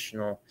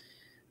nutritional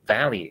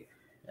value.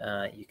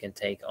 You can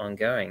take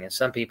ongoing. And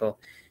some people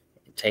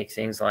take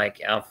things like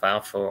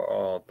alfalfa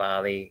or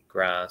barley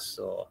grass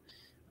or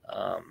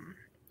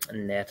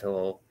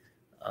nettle,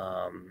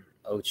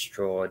 oat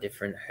straw,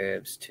 different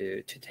herbs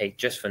to take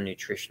just for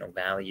nutritional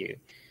value.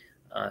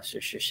 So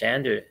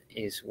Shoshana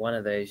is one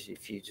of those.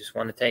 If you just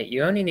want to take,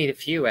 you only need a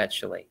few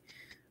actually.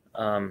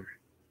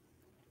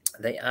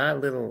 They are a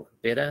little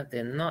bitter.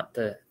 They're not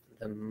the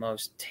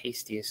most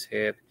tastiest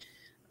herb,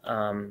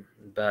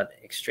 but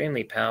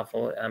extremely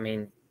powerful. I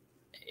mean,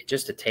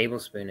 just a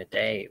tablespoon a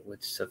day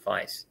would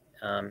suffice.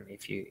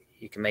 If you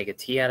can make a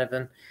tea out of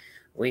them.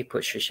 We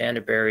put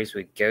Shoshana berries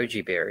with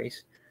goji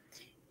berries,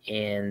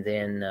 and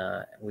then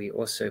we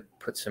also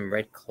put some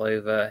red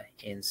clover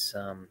in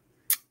some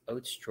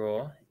oat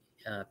straw,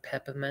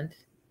 peppermint,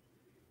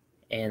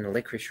 and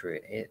licorice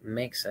root. It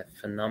makes a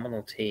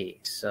phenomenal tea.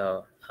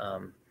 So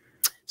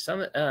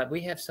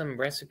we have some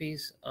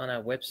recipes on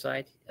our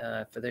website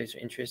for those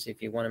interested.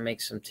 If you want to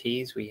make some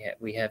teas,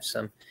 we have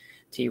some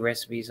tea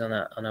recipes on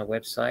our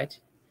website.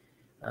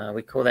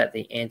 We call that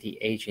the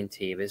anti-aging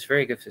tea, but it's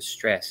very good for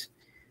stress.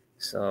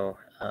 So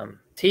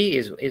tea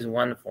is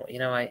wonderful. You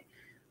know,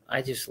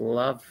 I just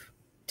love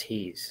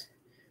teas.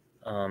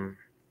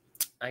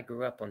 I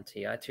grew up on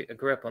tea. I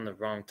grew up on the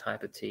wrong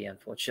type of tea,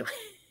 unfortunately.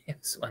 It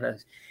was one of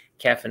those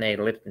caffeinated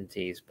Lipton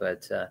teas,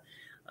 but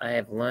I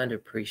have learned to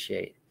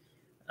appreciate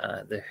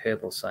the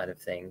herbal side of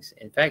things.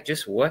 In fact,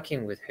 just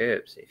working with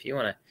herbs, if you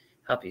want to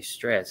help you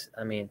stress,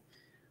 I mean,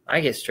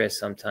 I get stressed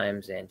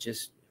sometimes, and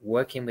just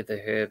working with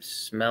the herbs,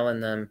 smelling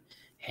them,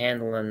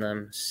 handling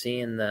them,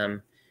 seeing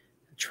them,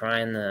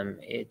 trying them,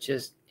 it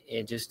just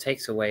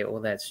takes away all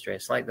that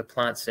stress. Like the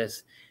plant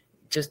says,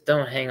 just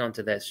don't hang on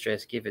to that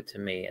stress, give it to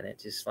me. And it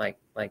just like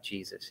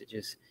Jesus,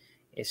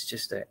 it's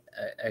just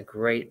a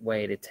great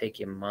way to take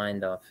your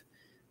mind off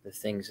the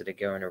things that are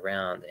going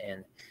around.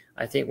 And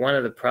I think one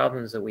of the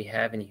problems that we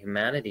have in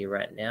humanity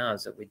right now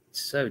is that we're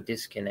so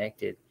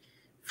disconnected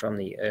from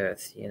the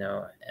earth, you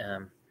know.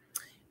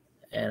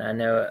 And I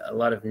know a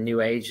lot of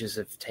New Agers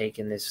have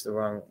taken this the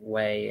wrong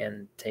way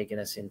and taken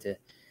us into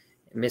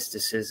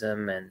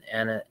mysticism and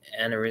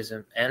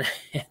anerism and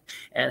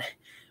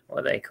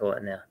what do they call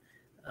it now?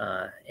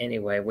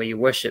 Anyway, where you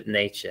worship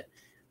nature.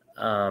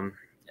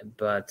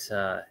 But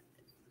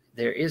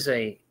there is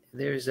a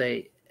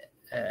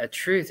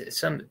truth,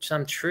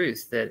 some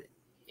truth that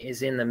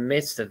is in the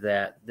midst of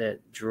that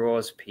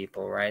draws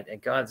people, right?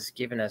 And God's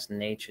given us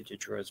nature to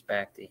draw us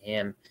back to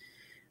Him,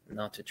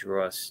 not to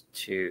draw us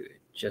to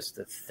just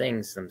the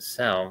things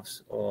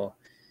themselves or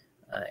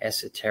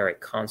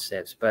esoteric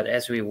concepts. But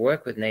as we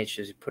work with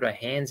nature, as we put our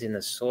hands in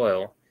the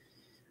soil,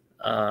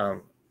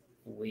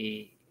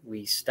 we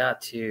start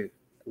to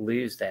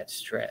lose that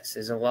stress.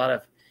 There's a lot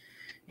of,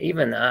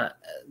 even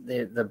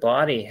the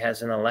body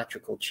has an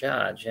electrical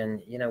charge,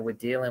 and you know, we're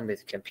dealing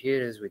with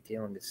computers, we're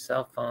dealing with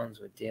cell phones,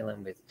 we're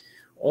dealing with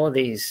all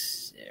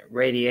these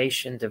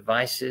radiation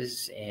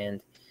devices,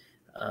 and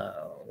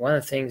one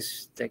of the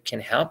things that can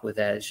help with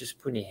that is just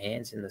putting your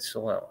hands in the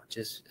soil,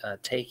 just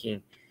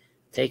taking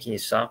your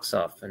socks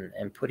off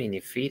and putting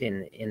your feet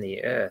in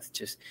the earth.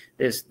 Just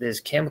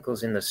there's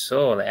chemicals in the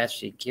soil that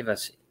actually give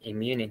us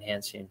immune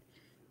enhancing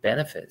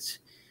benefits.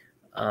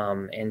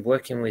 And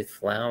working with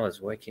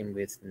flowers, working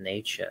with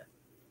nature.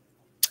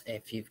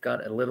 If you've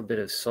got a little bit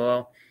of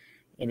soil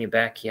in your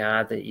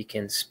backyard that you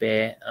can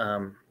spare,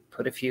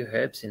 put a few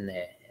herbs in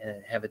there.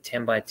 Have a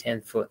 10 by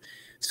 10 foot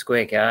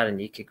square garden.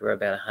 You could grow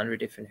about 100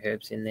 different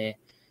herbs in there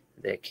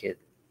that could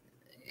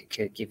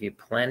give you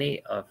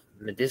plenty of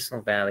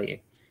medicinal value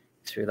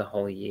through the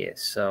whole year.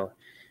 So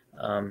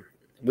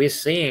we're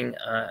seeing,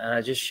 and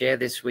I just share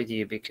this with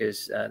you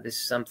because this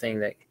is something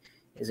that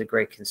is a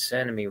great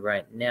concern to me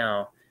right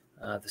now.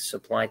 The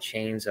supply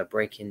chains are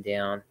breaking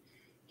down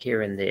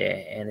here and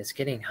there, and it's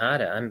getting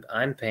harder.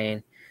 I'm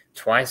paying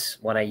twice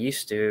what I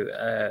used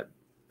to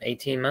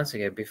 18 months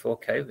ago before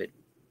COVID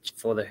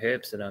for the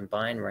herbs that I'm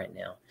buying right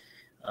now.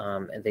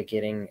 And they're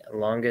getting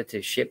longer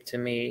to ship to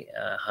me,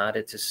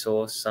 harder to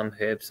source. Some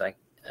herbs like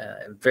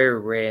very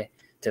rare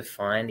to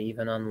find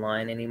even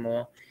online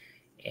anymore.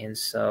 And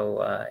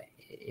so,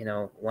 you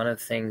know, one of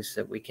the things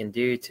that we can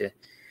do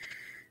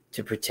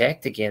to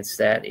protect against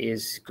that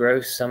is grow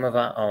some of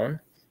our own,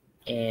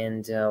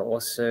 and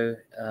also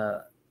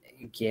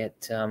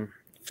get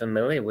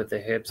familiar with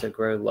the herbs that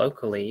grow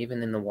locally,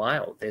 even in the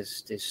wild.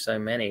 There's so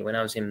many. When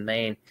I was in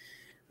Maine,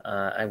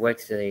 I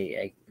worked at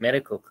a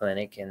medical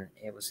clinic, and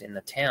it was in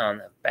the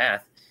town of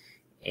Bath,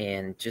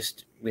 and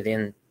just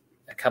within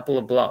a couple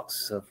of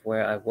blocks of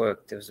where I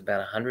worked, there was about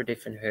 100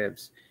 different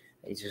herbs.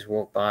 You just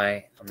walk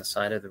by on the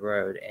side of the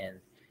road, and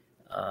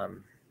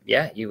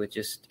yeah, you would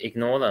just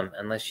ignore them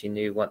unless you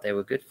knew what they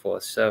were good for.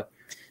 So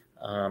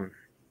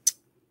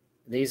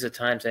these are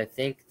times I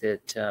think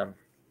that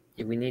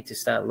we need to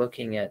start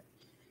looking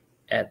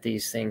at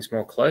these things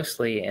more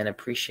closely and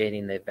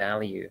appreciating their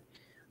value.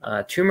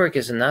 Turmeric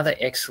is another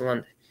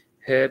excellent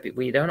herb.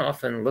 We don't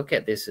often look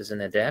at this as an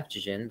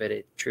adaptogen, but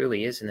it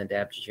truly is an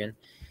adaptogen.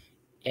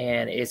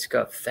 And it's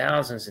got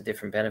thousands of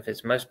different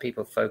benefits. Most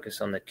people focus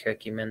on the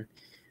curcumin,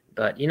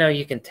 but you know,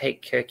 you can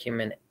take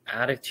curcumin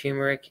out of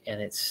turmeric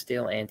and it's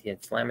still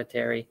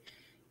anti-inflammatory.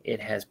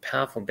 It has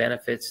powerful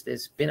benefits.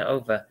 There's been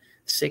over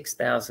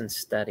 6,000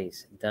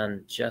 studies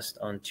done just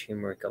on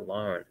turmeric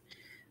alone.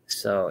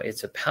 So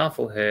it's a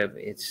powerful herb.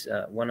 It's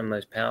one of the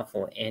most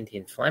powerful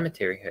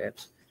anti-inflammatory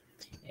herbs.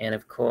 And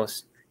of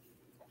course,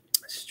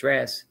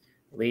 stress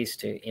leads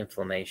to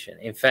inflammation.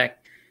 In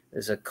fact,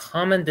 there's a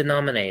common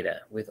denominator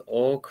with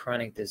all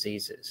chronic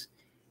diseases,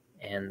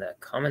 and the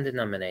common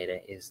denominator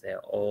is they're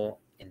all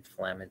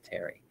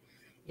inflammatory.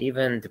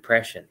 Even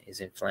depression is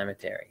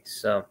inflammatory.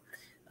 So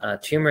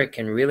turmeric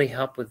can really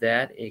help with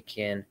that. It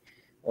can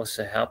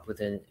also help with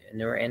the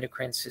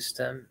neuroendocrine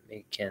system.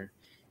 It can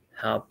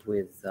help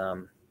with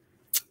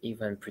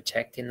even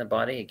protecting the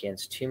body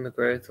against tumor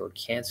growth or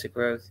cancer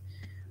growth.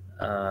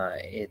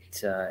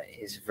 It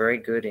is very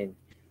good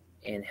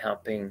in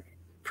helping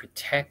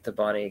protect the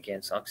body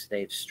against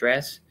oxidative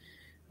stress.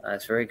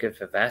 It's very good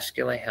for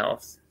vascular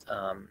health.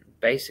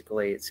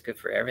 Basically, it's good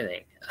for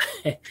everything.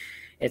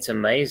 It's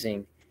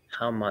amazing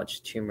how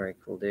much turmeric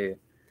will do.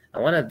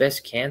 One of the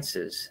best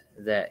cancers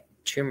that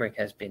turmeric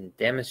has been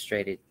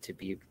demonstrated to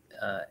be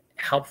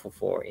helpful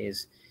for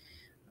is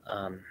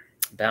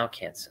bowel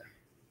cancer.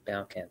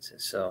 Bowel cancer.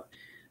 So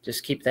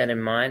just keep that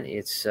in mind.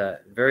 It's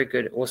very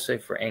good also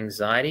for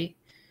anxiety,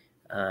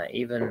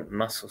 even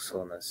muscle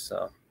soreness.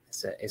 So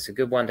it's a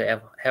good one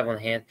to have on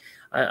hand.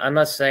 I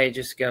must say,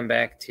 just going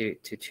back to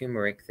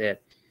turmeric,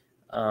 that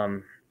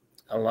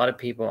a lot of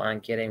people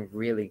aren't getting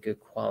really good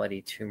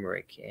quality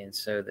turmeric. And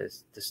so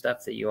the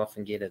stuff that you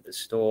often get at the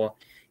store,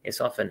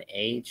 it's often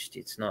aged.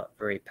 It's not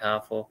very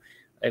powerful.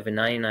 Over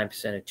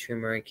 99% of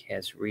turmeric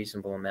has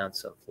reasonable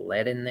amounts of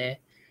lead in there.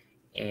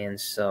 And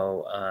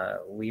so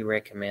we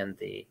recommend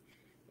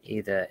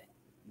either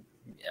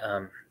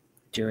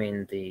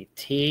doing the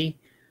tea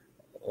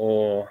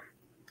or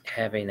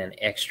having an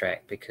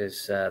extract,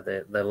 because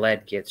the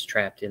lead gets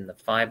trapped in the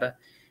fiber,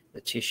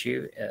 the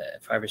tissue,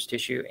 fibrous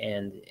tissue,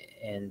 and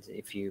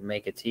if you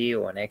make a tea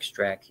or an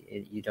extract,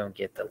 you don't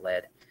get the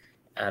lead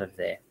out of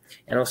there.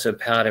 And also,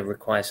 powder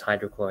requires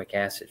hydrochloric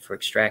acid for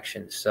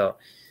extraction. So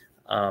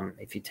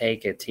if you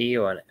take a tea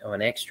or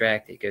an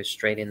extract, it goes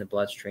straight in the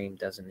bloodstream,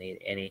 doesn't need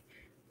any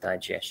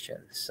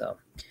digestion. So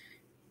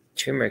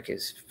turmeric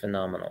is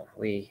phenomenal.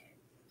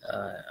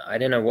 I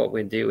don't know what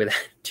we'd do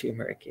without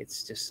turmeric.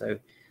 It's just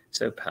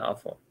so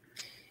powerful.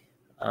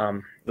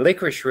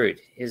 Licorice root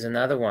is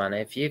another one.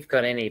 If you've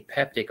got any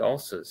peptic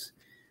ulcers,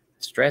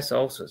 stress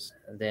ulcers,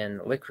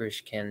 then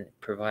licorice can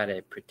provide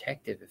a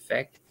protective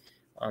effect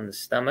on the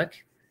stomach.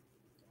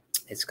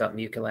 It's got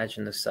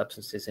mucilaginous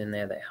substances in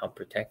there that help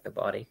protect the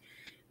body.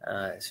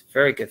 It's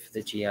very good for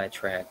the GI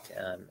tract.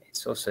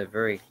 It's also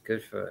very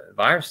good for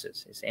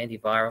viruses. It's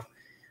antiviral,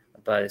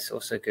 but it's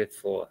also good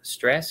for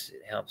stress.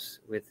 It helps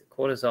with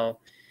cortisol.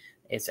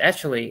 It's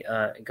actually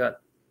got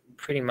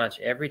pretty much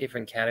every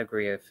different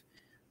category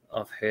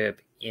of herb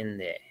in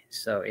there.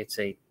 So it's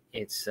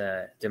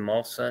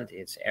demulcent,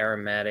 it's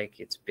aromatic,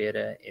 it's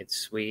bitter, it's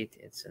sweet,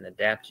 it's an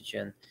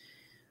adaptogen.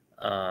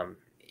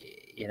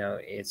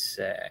 It's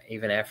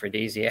even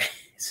aphrodisiac.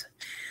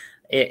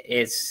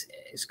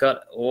 It's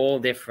got all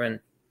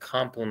different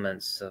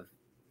complements of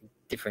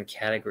different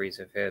categories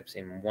of herbs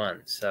in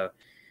one. So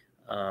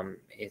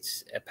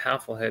it's a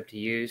powerful herb to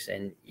use.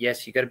 And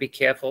yes, you got to be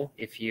careful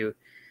if you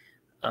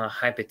are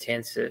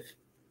hypertensive.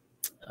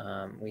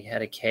 We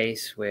had a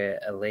case where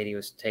a lady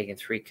was taking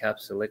 3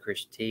 cups of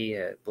licorice tea.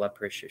 Her blood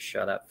pressure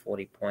shot up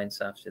 40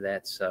 points after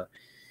that. So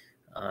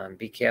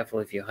be careful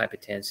if you're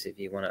hypertensive.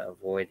 You want to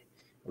avoid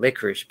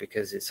licorice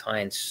because it's high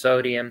in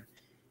sodium,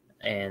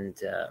 and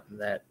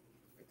that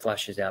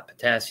flushes out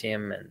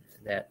potassium, and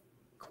that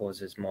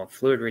causes more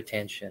fluid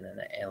retention, and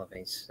it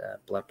elevates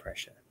blood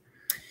pressure.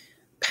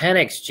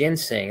 Panax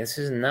ginseng. This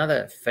is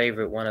another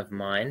favorite one of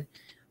mine.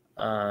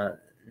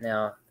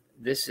 Now,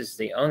 this is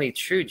the only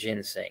true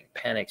ginseng,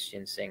 Panax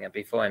ginseng. And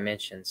before I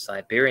mentioned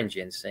Siberian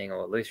ginseng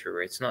or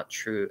Lutheran, it's not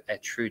a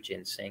true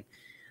ginseng.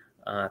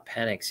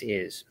 Panax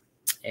is.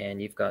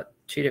 And you've got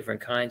two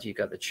different kinds. You've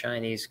got the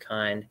Chinese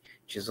kind,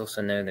 which is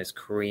also known as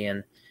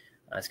Korean.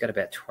 It's got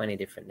about 20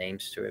 different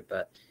names to it,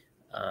 but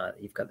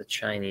you've got the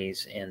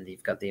Chinese and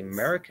you've got the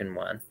American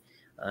one.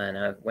 And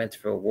I went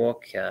for a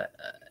walk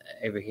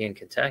over here in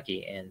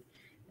Kentucky,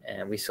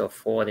 and we saw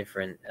 4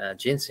 different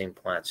ginseng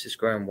plants just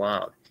growing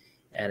wild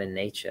out in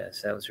nature.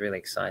 So that was really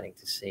exciting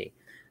to see.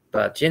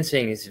 But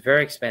ginseng is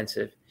very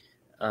expensive.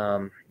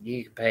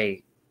 You can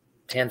pay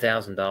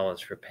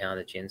 $10,000 for a pound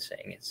of ginseng.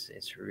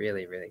 It's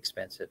really, really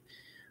expensive.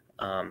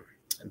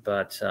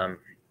 But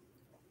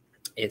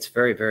it's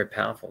very, very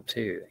powerful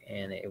too,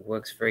 and it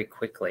works very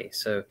quickly.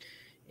 So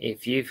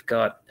if you've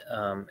got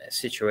a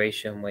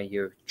situation where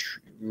you're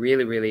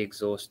really, really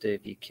exhausted,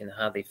 you can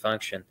hardly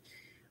function,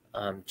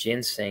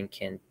 ginseng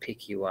can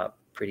pick you up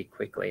pretty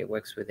quickly. It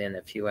works within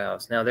a few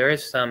hours. Now, there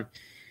is some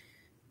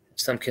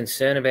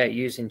concern about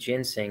using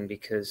ginseng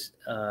because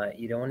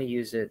you don't want to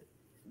use it.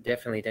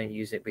 Definitely don't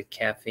use it with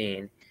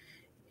caffeine,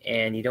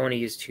 and you don't want to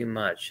use too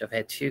much. I've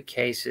had 2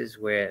 cases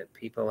where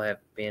people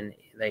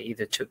they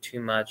either took too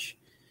much.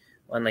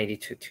 One lady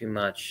took too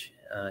much.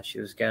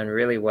 She was going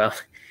really well.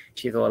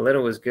 She thought a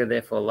little was good,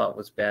 therefore a lot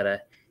was better,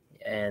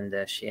 and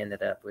she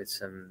ended up with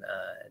some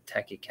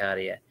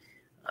tachycardia.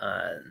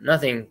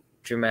 Nothing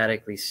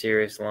dramatically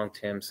serious,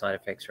 long-term side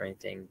effects or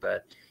anything,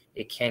 but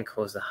it can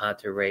cause the heart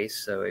to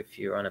race. So if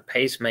you're on a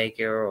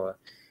pacemaker or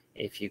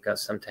if you've got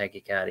some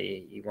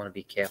tachycardia, you want to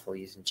be careful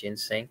using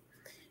ginseng.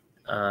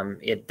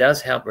 It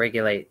does help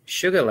regulate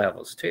sugar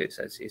levels too,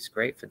 so it's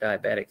great for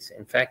diabetics.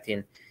 In fact,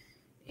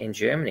 in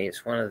Germany,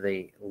 it's one of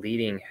the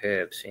leading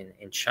herbs.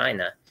 In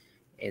China,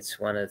 it's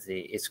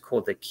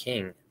called the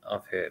king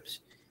of herbs,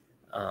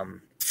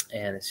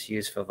 and it's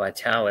used for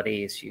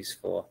vitality. It's used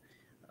for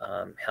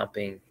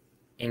helping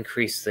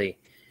increase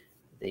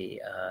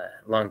the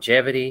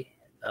longevity.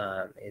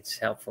 It's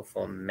helpful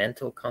for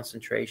mental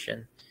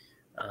concentration.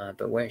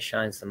 But where it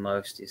shines the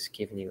most is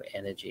giving you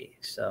energy.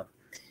 So,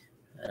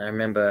 and I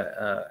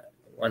remember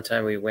one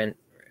time we went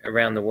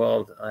around the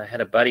world. I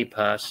had a buddy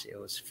pass. It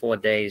was 4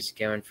 days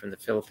going from the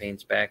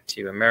Philippines back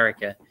to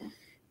America,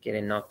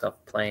 getting knocked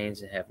off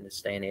planes and having to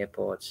stay in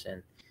airports.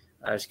 And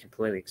I was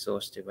completely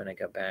exhausted when I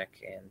got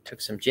back, and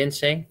took some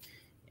ginseng,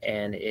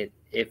 and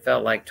it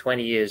felt like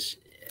 20 years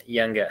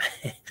younger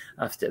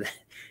after that.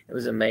 It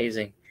was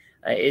amazing.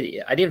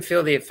 I didn't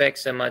feel the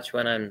effects so much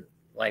when I'm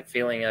like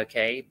feeling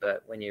okay,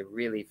 but when you're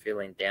really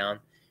feeling down,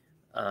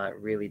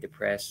 really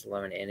depressed,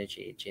 low in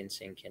energy,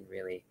 ginseng can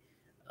really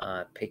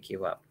pick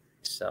you up.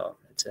 So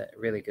it's a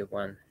really good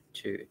one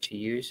to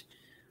use.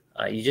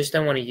 You just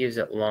don't want to use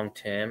it long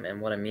term,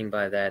 and what I mean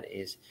by that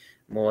is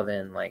more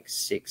than like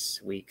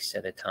 6 weeks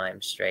at a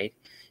time straight.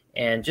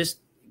 And just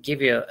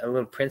give you a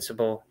little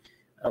principle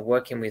of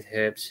working with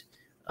herbs.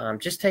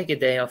 Just take a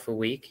day off a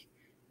week,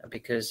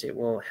 because it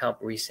will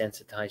help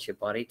resensitize your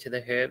body to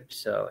the herb.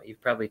 So you've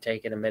probably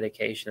taken a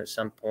medication at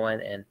some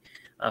point, and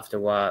after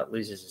a while it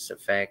loses its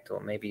effect, or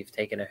maybe you've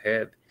taken a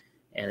herb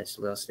and it's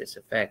lost its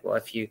effect. Well,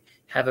 if you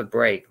have a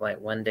break, like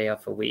 1 day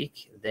off a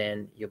week,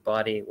 then your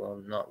body will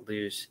not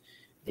lose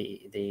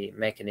the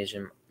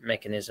mechanism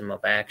of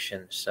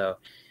action. So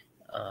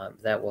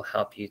that will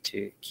help you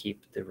to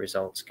keep the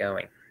results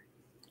going.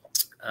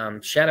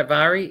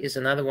 Shatavari is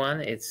another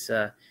one. It's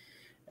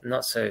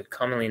not so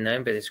commonly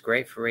known, but it's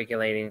great for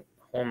regulating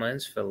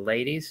hormones for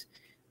ladies,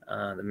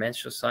 the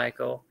menstrual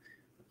cycle.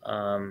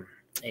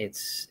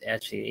 It's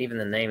actually, even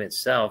the name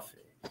itself,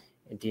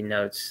 it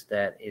denotes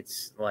that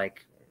it's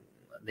like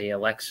the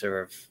elixir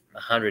of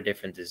 100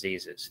 different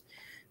diseases.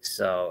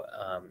 So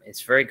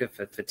it's very good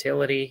for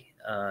fertility,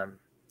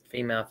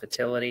 female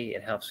fertility.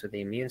 It helps with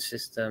the immune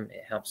system.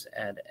 It helps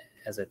add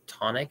as a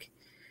tonic.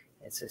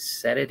 It's a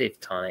sedative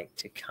tonic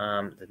to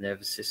calm the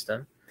nervous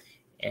system.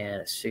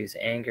 And it soothes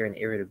anger and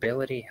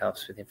irritability,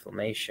 helps with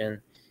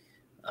inflammation,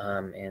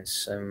 and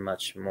so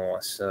much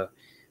more. So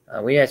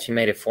we actually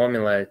made a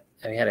formula.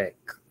 We had a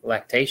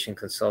lactation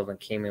consultant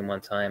came in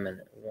one time and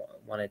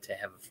wanted to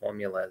have a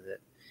formula that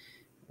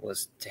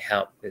was to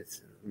help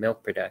with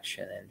milk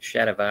production. And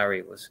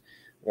Shatavari was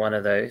one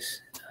of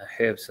those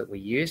herbs that we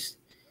used.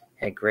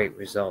 Had great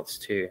results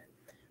too.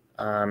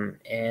 And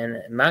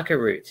maca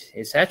root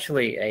is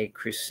actually a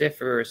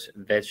cruciferous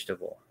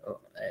vegetable,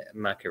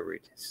 maca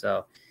root.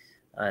 So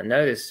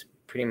notice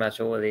pretty much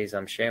all of these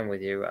I'm sharing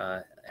with you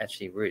are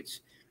actually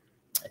roots.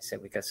 I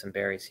said we got some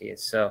berries here.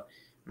 So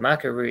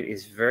maca root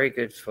is very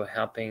good for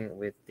helping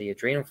with the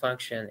adrenal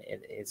function.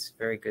 It's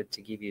very good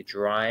to give you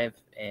drive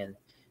and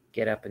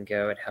get up and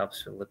go. It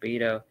helps with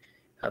libido,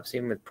 helps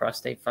even with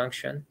prostate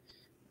function.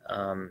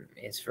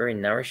 It's very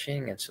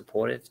nourishing and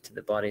supportive to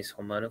the body's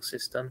hormonal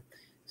system.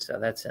 So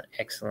that's an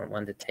excellent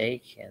one to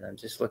take. And I'm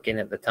just looking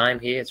at the time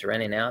here. It's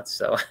running out.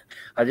 So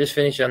I'll just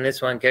finish on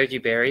this one,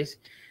 goji berries.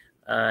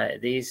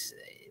 These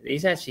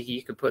actually,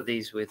 you could put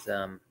these with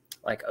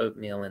like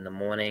oatmeal in the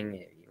morning.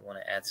 You want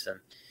to add some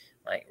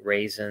like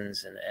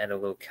raisins, and add a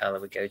little color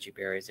with goji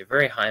berries. They're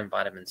very high in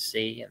vitamin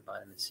C, and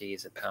vitamin C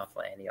is a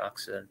powerful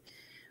antioxidant.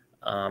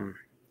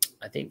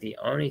 I think the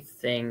only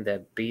thing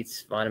that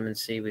beats vitamin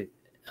C with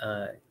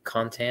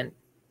content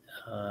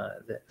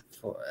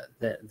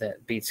that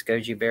beats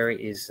goji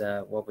berry is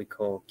what we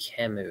call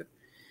camu.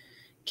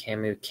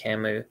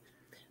 Camu.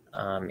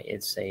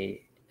 It's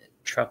a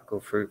tropical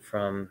fruit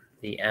from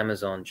the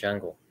Amazon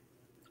jungle.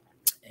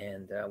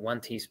 And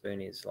 1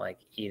 teaspoon is like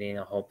eating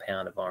a whole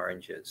pound of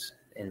oranges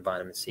in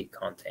vitamin C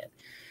content.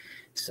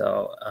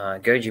 So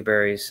goji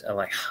berries are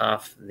like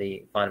half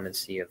the vitamin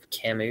C of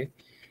camu,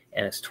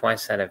 and it's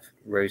twice that of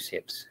rose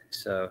hips.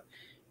 So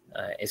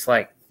it's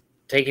like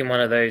taking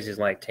one of those is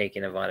like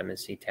taking a vitamin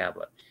C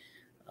tablet.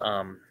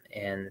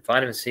 And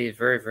vitamin C is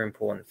very, very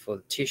important for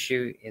the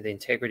tissue, the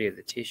integrity of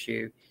the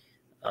tissue,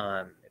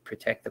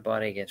 protect the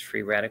body against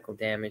free radical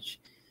damage.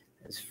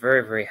 It's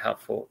very, very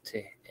helpful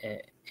to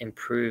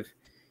improve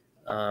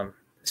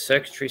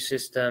circulatory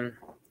system,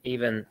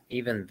 even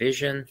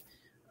vision,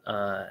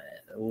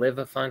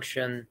 liver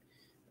function,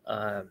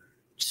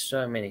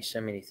 so many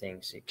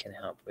things it can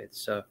help with.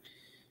 So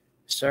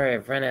sorry,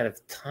 I've run out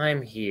of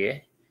time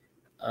here.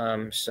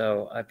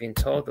 So I've been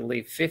told to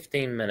leave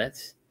 15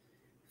 minutes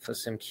for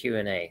some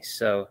Q&A.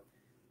 So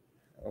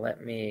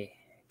let me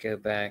go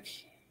back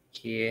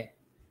here.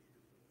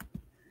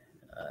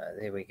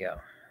 There we go.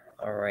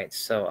 All right.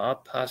 So I'll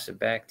pass it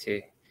back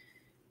to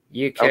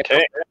you, Kevin.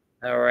 Okay.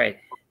 All right.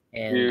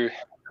 And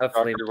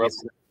hopefully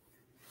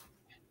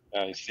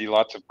I see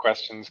lots of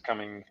questions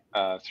coming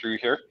through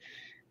here.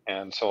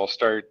 And so I'll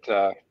start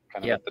kind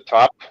of at the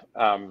top.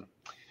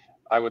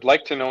 I would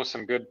like to know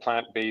some good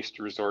plant-based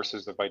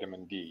resources of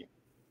vitamin D.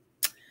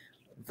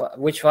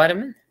 Which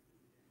vitamin?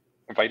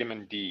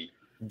 Vitamin D.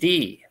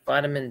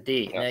 Vitamin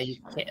D. Yes. Now, you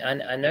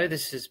can't, I know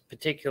this is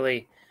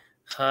particularly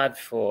hard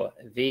for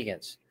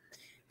vegans.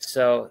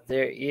 So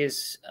there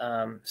is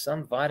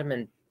some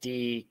vitamin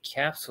D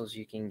capsules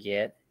you can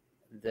get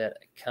that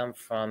come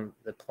from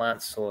the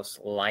plant source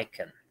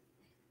lichen.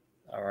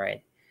 All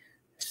right.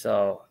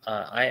 So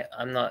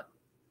I'm not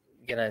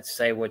going to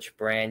say which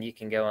brand. You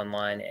can go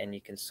online and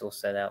you can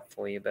source that out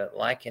for you. But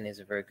lichen is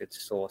a very good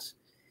source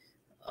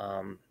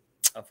of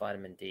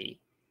vitamin D,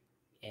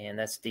 and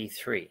that's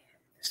D3.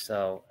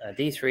 So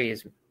D3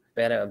 is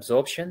better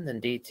absorption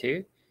than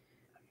D2.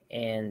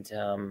 And,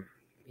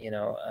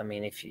 I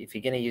mean, if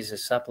you're going to use a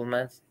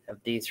supplement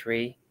of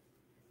D3,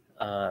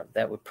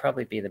 that would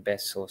probably be the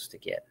best source to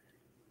get.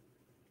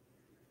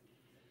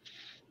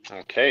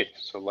 Okay,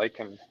 so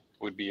lichen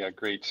would be a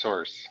great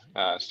source.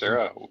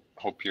 Sarah,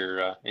 hope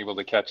you're able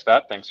to catch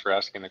that. Thanks for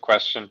asking the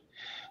question.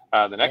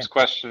 The next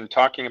question,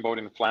 talking about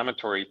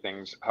inflammatory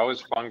things, how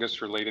is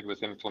fungus related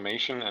with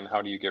inflammation, and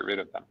how do you get rid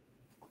of them?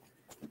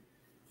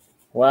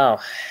 Wow.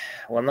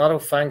 Well, not all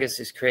fungus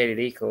is created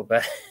equal,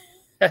 but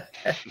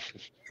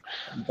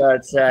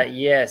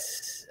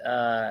yes,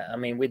 I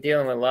mean, we're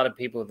dealing with a lot of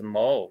people with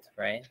mold,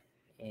 right?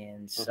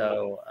 And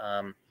so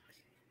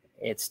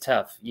it's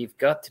tough. You've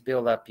got to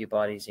build up your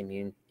body's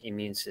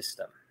immune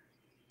system,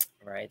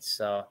 right?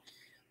 So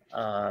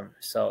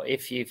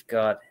if you've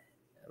got,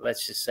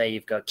 let's just say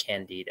you've got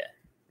candida,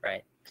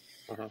 right?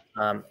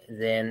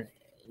 Then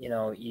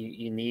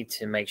you need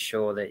to make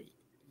sure that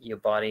your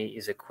body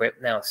is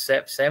equipped. Now,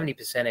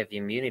 70% of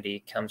your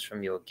immunity comes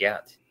from your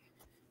gut,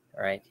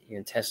 right? Your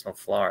intestinal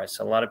flora.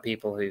 So a lot of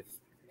people who've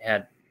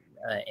had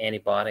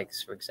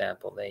antibiotics, for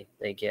example,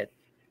 they get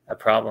a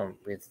problem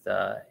with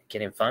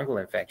getting fungal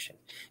infection.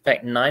 In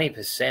fact,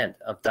 90%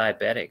 of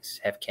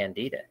diabetics have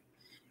candida,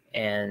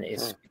 and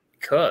it's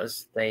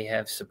because they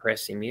have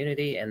suppressed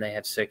immunity and they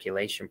have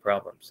circulation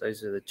problems.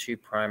 Those are the two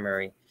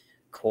primary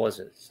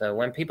causes. So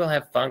when people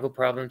have fungal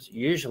problems,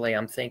 usually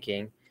I'm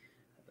thinking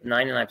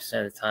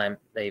 99% of the time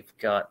they've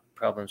got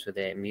problems with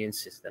their immune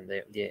system.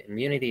 Their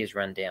immunity is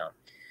run down.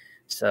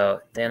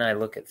 So then I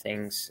look at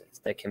things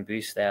that can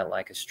boost that,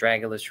 like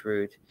astragalus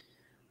root,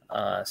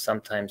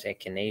 sometimes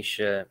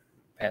echinacea,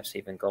 perhaps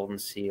even golden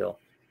seal,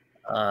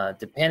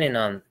 depending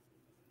on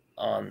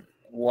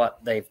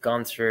what they've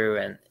gone through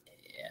and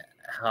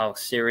how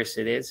serious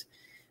it is.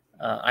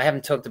 I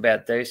haven't talked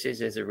about doses.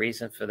 There's a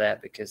reason for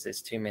that because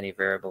there's too many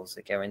variables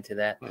that go into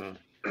that.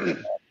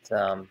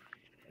 But,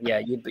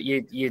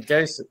 you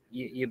dose,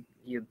 you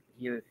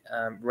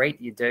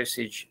rate your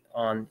dosage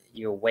on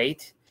your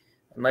weight.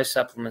 Most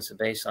supplements are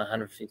based on a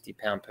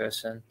 150-pound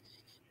person.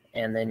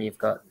 And then you've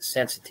got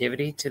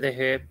sensitivity to the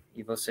herb.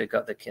 You've also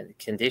got the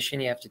condition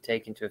you have to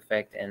take into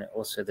effect, and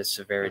also the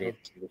severity of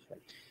the condition.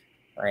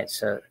 Right.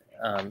 So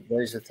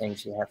those are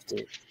things you have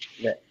to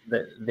that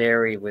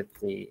vary with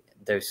the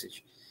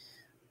dosage.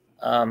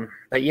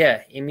 But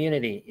yeah,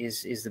 immunity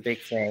is the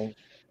big thing.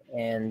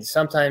 And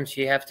sometimes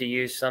you have to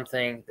use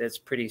something that's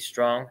pretty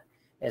strong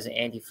as an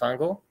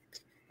antifungal.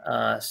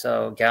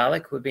 So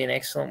garlic would be an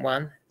excellent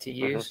one to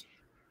use.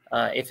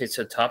 If it's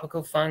a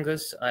topical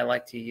fungus, I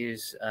like to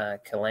use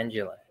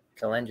calendula.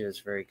 Calendula is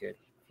very good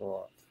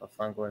for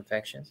fungal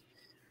infections.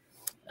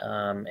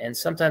 And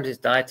sometimes it's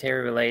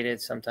dietary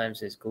related. Sometimes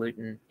there's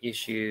gluten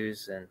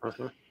issues. And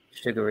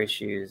sugar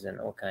issues and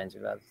all kinds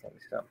of other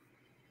things. So,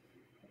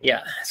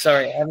 yeah,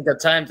 sorry, I haven't got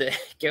time to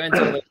go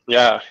into all the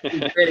Yeah,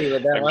 ready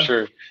with that I'm one.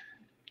 sure.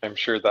 I'm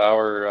sure the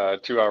hour,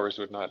 2 hours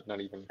would not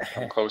even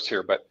come close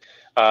here. But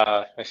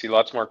I see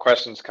lots more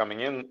questions coming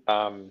in.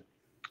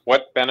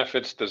 What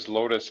benefits does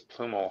lotus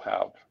plumel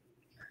have?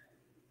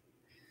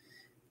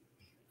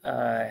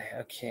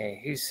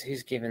 Okay,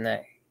 who's given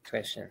that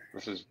question?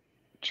 This is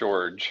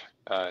George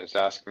is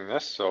asking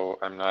this, so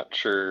I'm not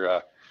sure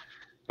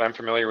if I'm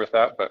familiar with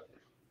that, but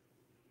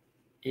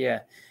yeah,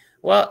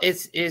 well,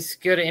 it's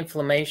good at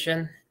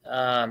inflammation.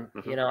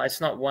 Mhm.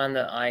 It's not one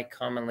that I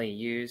commonly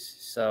use,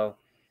 so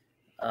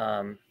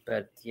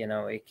but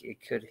it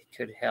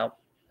could help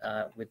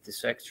with the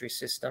circulatory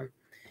system.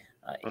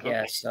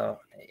 Yeah, so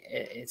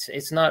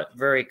it's not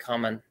very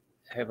common.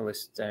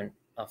 Herbalists don't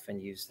often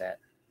use that,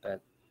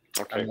 but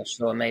okay, I'm not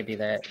sure. Maybe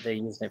they're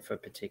using it for a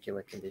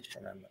particular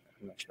condition. I'm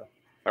not sure.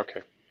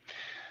 okay.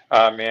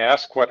 May I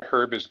ask what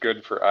herb is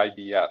good for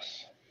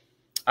IBS?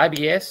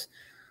 IBS?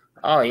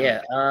 Oh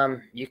yeah.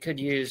 You could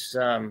use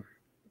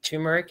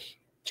turmeric.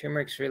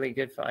 Turmeric's really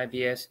good for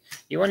IBS.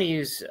 You want to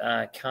use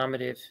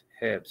calmative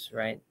herbs,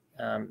 right?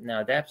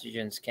 Now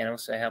adaptogens can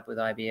also help with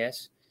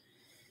IBS.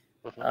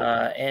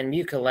 And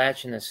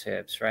mucilaginous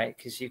herbs, right?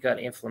 Because you've got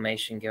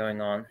inflammation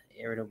going on,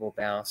 irritable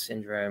bowel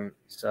syndrome.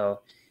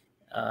 So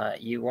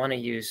you want to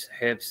use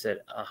herbs that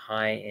are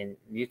high in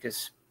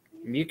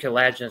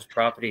mucilaginous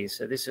properties.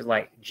 So this is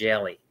like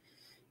jelly.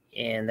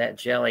 And that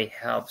jelly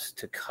helps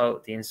to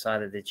coat the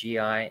inside of the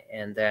GI,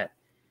 and that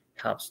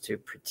helps to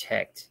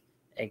protect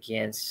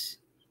against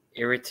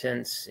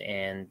irritants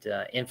and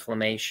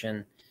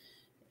inflammation.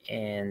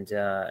 And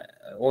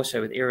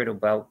also with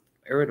irritable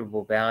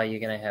bowel, you're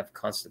going to have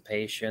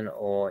constipation,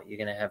 or you're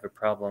going to have a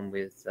problem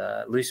with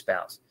loose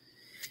bowels.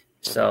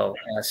 So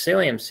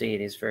psyllium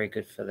seed is very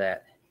good for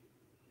that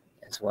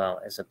as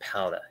well as a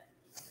powder.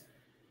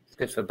 It's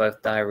good for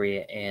both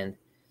diarrhea and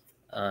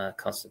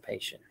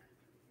constipation.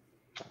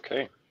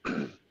 Okay.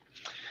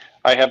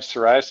 I have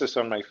psoriasis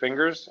on my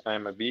fingers.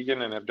 I'm a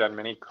vegan and have done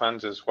many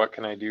cleanses. What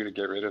can I do to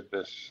get rid of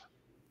this,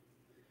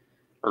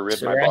 or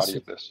rid my body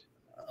of this?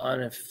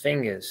 On the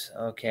fingers,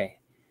 okay.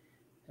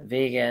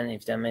 Vegan,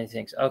 you've done many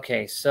things.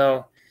 Okay,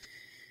 so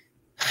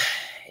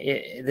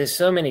there's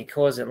so many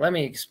causes. Let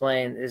me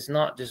explain. There's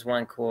not just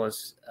one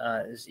cause.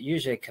 There's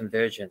usually a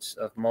convergence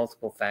of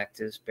multiple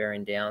factors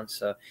bearing down.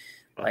 So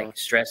like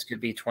stress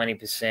could be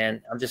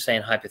 20%. I'm just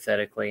saying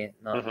hypothetically,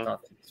 not a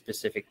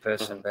specific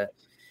person, but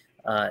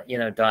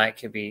diet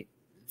could be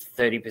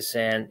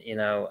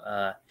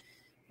 30%.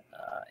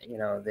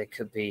 There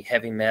could be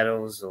heavy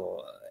metals,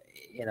 or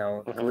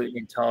gluten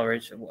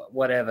intolerance,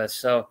 whatever.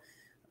 So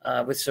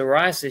with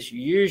psoriasis,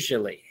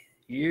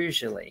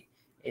 usually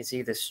it's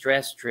either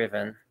stress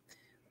driven,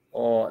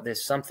 or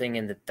there's something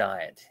in the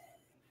diet,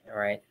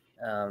 right?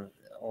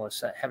 Or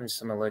having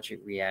some allergic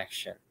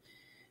reaction.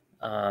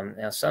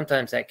 Now,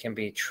 sometimes that can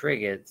be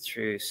triggered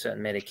through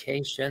certain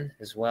medication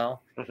as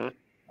well.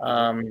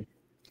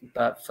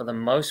 But for the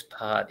most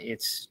part,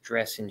 it's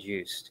stress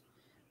induced.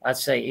 I'd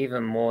say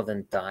even more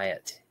than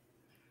diet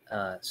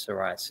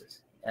psoriasis.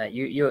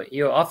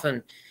 You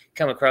often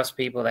come across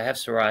people that have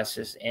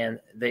psoriasis and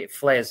it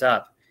flares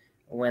up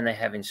when they're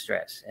having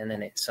stress, and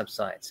then it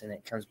subsides and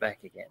it comes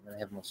back again when they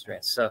have more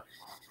stress. So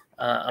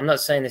I'm not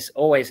saying this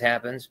always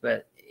happens,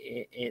 but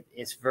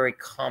it's very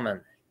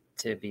common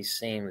to be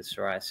seen with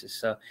psoriasis.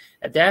 So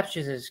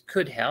adaptogens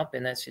could help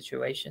in that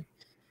situation,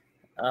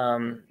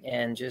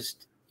 and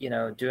just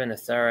doing a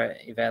thorough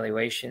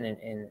evaluation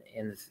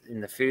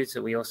in the foods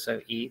that we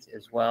also eat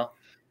as well.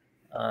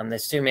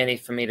 There's too many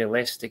for me to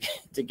list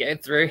to go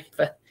through,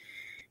 but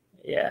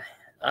yeah,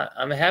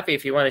 I'm happy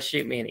if you want to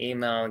shoot me an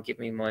email and give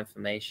me more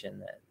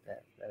information.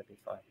 That'd be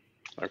fine.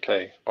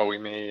 Okay. Well, we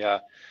may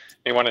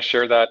want to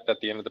share that at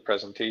the end of the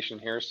presentation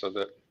here, so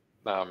that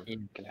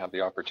you can have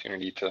the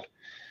opportunity to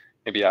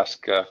maybe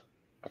ask a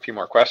few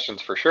more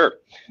questions for sure.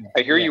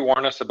 I hear you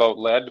warn us about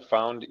lead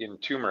found in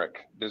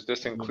turmeric. Does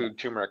this include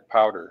turmeric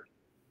powder?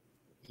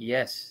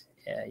 Yes.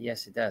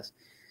 Yes, it does.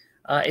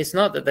 It's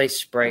not that they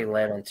spray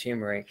lead on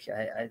turmeric.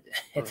 I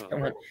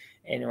don't want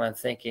anyone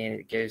thinking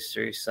it goes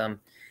through some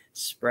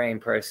spraying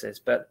process,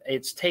 but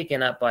it's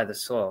taken up by the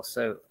soil.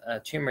 So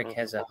turmeric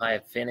has a high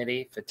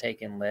affinity for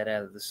taking lead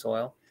out of the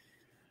soil.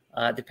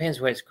 Depends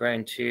where it's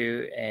grown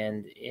to,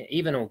 and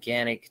even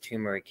organic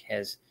turmeric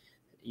has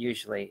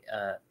usually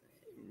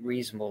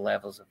reasonable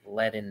levels of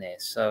lead in there.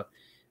 So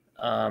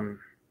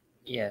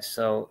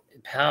so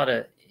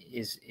powder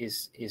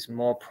is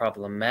more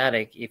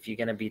problematic if you're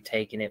going to be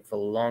taking it for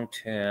long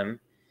term.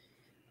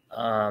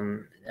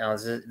 Now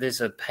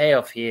there's a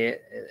payoff here,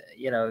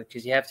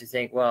 because you have to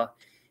think, well,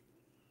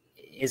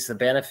 is the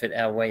benefit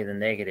outweigh the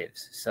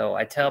negatives? So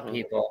I tell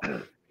people,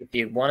 if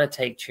you want to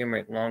take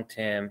turmeric long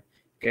term,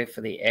 go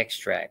for the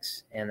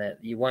extracts, and that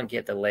you won't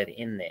get the lead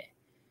in there.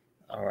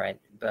 All right,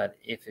 but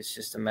if it's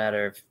just a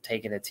matter of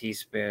taking a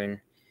teaspoon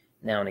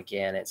now and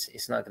again,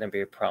 it's not going to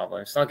be a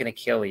problem. It's not going to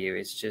kill you.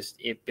 It's just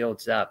it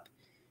builds up,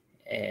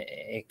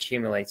 it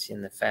accumulates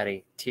in the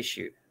fatty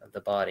tissue of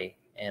the body,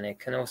 and it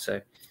can also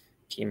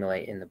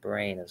accumulate in the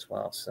brain as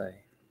well. So,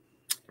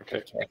 Okay.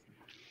 okay.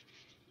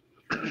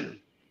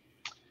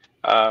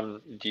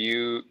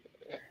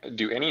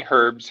 Do any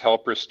herbs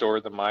help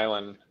restore the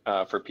myelin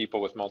for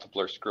people with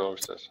multiple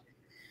sclerosis?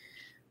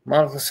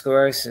 Multiple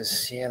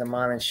sclerosis, yeah, the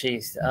myelin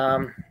sheath.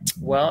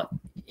 Well,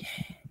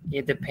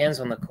 it depends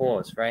on the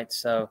cause, right?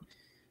 So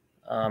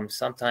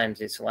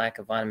sometimes it's lack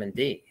of vitamin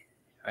D,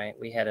 right?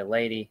 We had a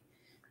lady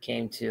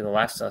came to the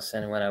lifestyle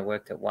center when I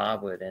worked at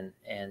Wildwood,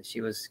 and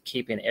she was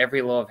keeping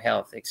every law of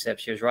health,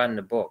 except she was writing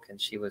a book, and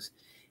she was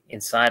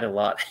inside a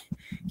lot,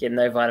 getting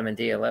no vitamin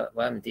D.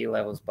 Vitamin D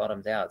levels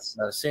bottomed out.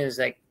 So as soon as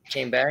they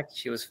came back,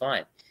 she was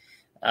fine.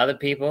 Other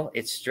people,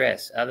 it's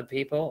stress. Other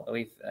people,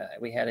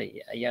 we had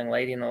a young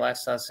lady in the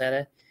lifestyle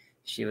center.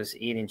 She was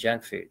eating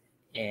junk food,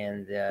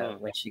 and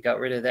when she got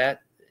rid of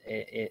that,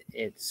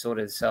 it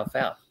sorted itself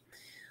out.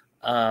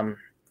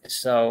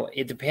 So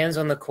it depends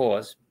on the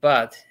cause,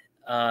 but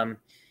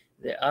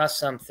there are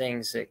some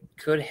things that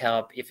could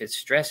help. If it's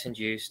stress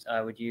induced,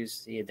 I would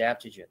use the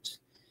adaptogens.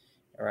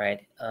 All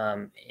right.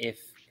 If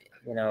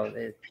you know,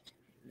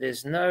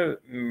 there's no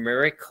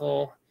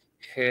miracle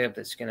herb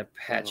that's going to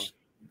patch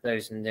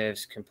those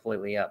nerves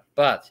completely up,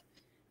 but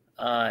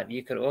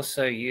you could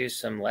also use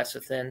some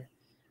lecithin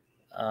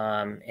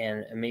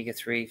and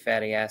omega-3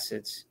 fatty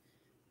acids,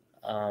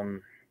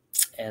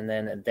 and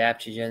then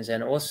adaptogens,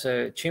 and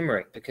also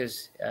turmeric,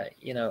 because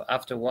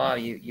after a while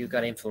you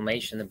got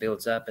inflammation that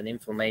builds up, and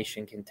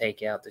inflammation can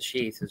take out the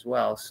sheath as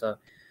well. So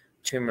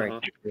turmeric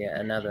would be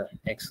another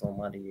excellent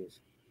one to use.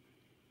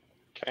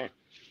 Okay.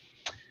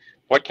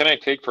 What can I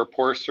take for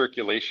poor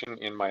circulation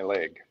in my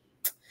leg?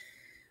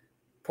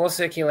 Poor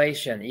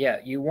circulation, yeah.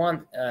 You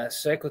want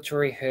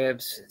circulatory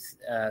herbs,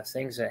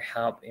 things that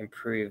help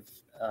improve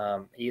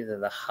either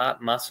the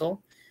heart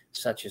muscle,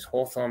 such as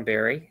hawthorn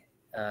berry.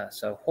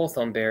 So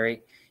hawthorn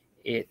berry,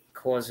 it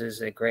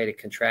causes a greater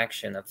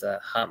contraction of the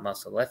heart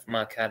muscle. Left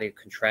myocardial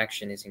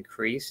contraction is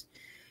increased,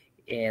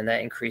 and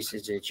that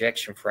increases the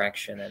ejection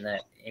fraction, and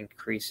that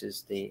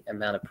increases the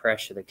amount of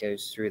pressure that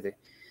goes through the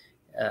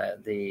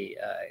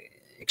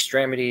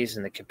extremities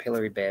and the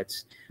capillary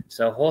beds.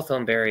 So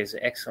hawthorn berry is an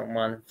excellent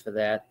one for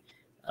that.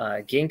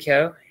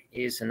 Ginkgo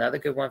is another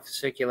good one for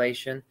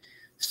circulation.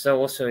 So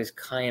also is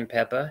cayenne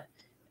pepper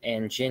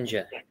and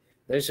ginger.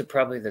 Those are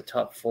probably the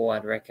top four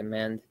I'd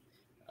recommend.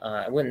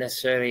 I wouldn't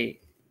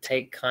necessarily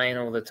take cayenne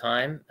all the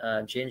time.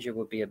 Ginger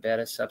would be a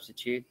better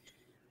substitute.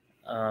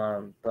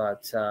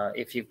 But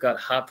if you've got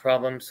heart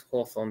problems,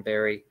 hawthorn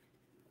berry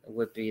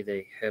would be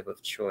the herb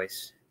of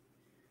choice.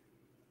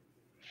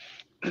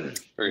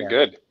 Very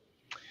good.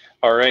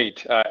 All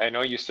right. I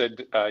know you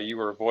said you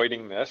were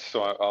avoiding this,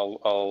 so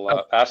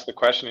I'll ask the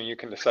question and you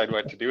can decide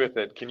what to do with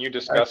it. Can you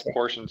discuss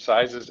portion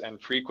sizes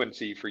and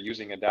frequency for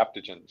using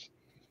adaptogens?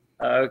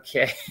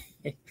 Okay.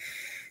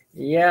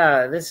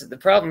 Yeah, the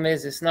problem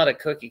is it's not a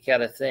cookie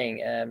cutter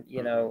thing.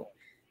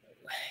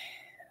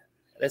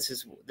 This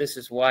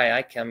is why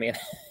I come in,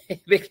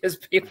 because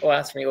people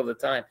ask me all the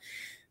time.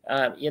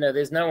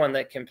 There's no one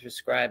that can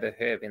prescribe a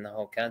herb in the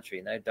whole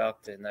country. No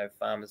doctor, no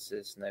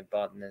pharmacist, no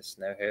botanist,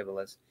 no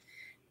herbalist,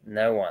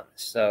 no one.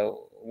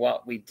 So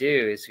what we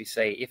do is we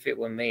say, if it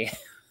were me,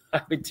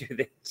 I would do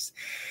this.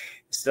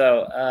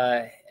 So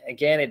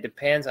again, it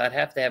depends. I'd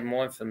have to have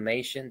more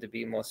information to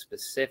be more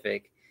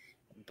specific.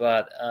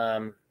 But,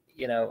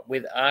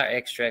 with our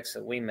extracts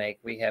that we make,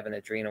 we have an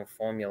adrenal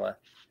formula.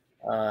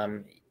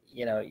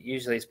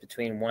 Usually it's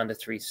between 1 to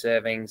 3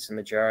 servings. The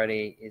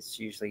majority is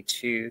usually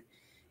 2.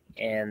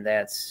 And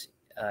that's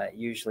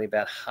usually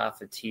about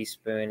half a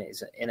teaspoon.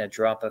 Is in a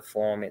dropper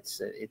form. It's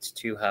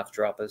 2 half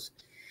droppers.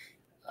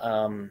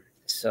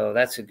 So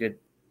that's a good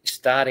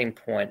starting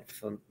point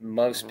for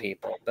most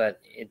people, but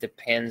it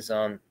depends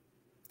on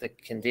the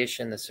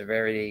condition, the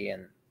severity,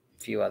 and a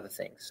few other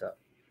things. So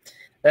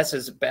that's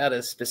about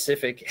as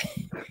specific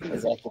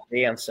as I can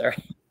be. I'm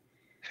sorry.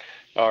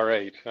 All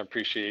right. I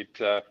appreciate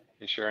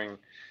you sharing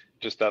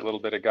just that little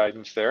bit of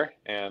guidance there.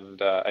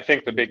 And I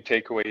think the big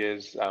takeaway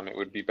is it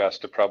would be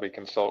best to probably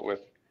consult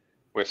with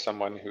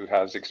someone who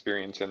has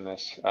experience in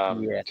this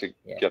to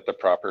get the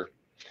proper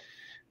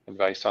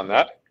advice on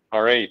that.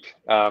 All right.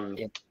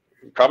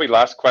 Probably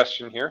last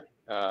question here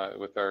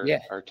with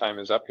our time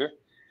is up here.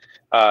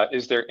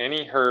 Is there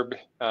any herb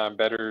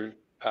better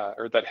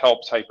or that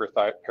helps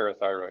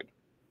hyperparathyroid?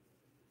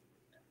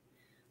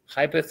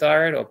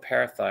 Hypothyroid or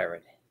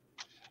parathyroid?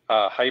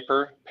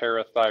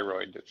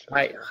 Hyperparathyroid.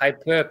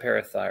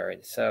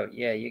 Hyperparathyroid. So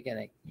yeah, you're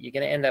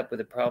gonna end up with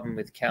a problem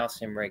with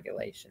calcium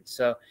regulation.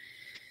 So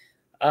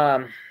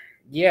there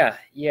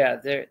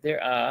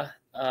are,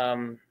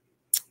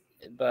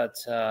 but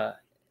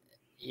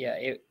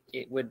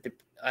it would.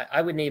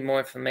 I would need more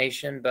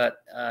information,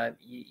 but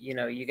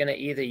you're going to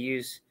either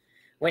use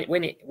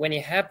when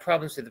you have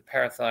problems with the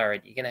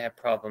parathyroid, you're going to have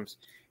problems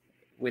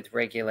with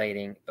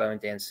regulating bone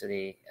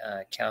density.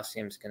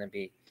 Calcium's can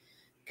be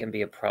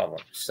a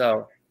problem.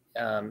 So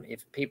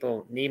if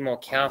people need more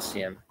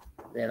calcium,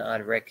 then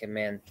I'd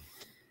recommend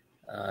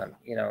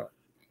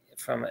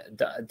from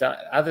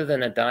other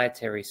than a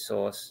dietary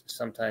source.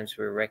 Sometimes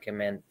we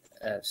recommend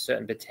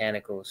certain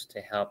botanicals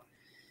to help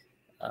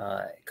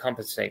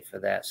compensate for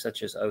that,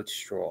 such as oat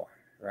straw,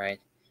 right?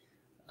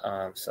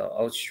 So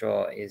oat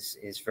straw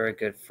is very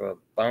good for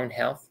bone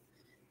health.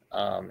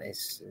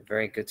 It's a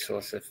very good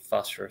source of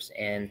phosphorus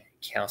and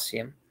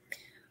calcium.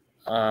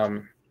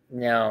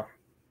 Now,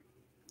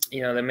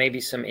 there may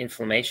be some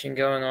inflammation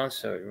going on,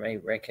 so it may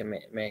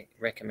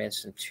recommend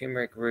some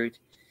turmeric root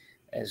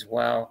as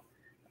well.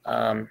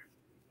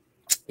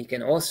 You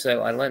can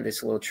also, I learned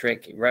this little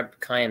trick, rub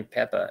cayenne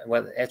pepper,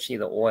 well, actually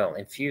the oil,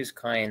 infuse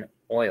cayenne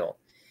oil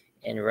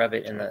and rub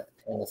it in the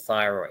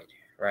thyroid,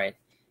 right?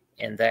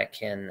 And that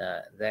can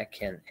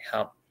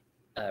help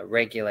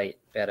regulate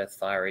better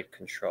thyroid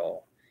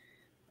control.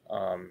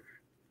 The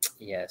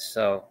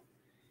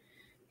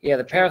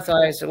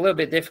parathyroid is a little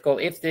bit difficult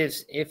if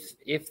there's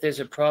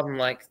a problem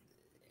like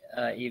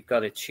you've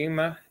got a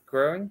tumor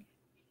growing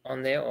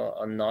on there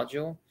or a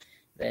nodule.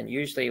 Then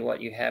usually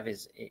what you have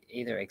is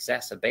either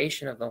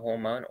exacerbation of the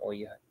hormone or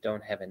you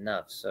don't have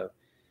enough. So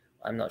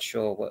I'm not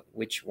sure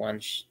which one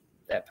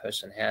that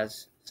person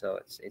has. So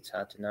it's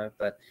hard to know.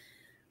 But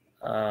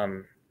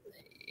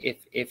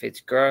if it's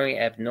growing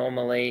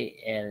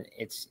abnormally and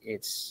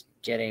it's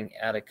getting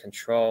out of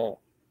control,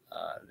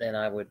 then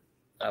I would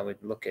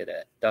look at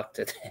a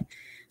doctor to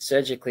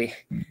surgically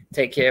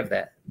take care of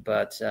that.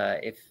 But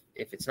if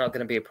it's not going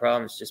to be a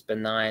problem, it's just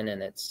benign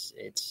and it's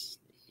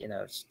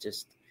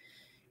just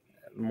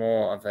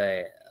more of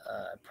a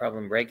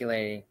problem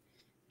regulating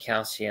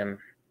calcium,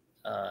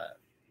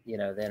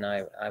 then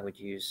I would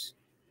use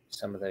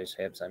some of those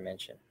herbs I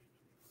mentioned.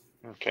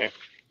 Okay.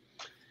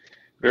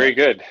 Very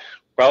good.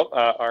 Well,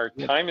 our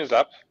time is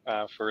up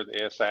for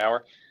the ASI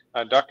Hour.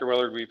 Dr.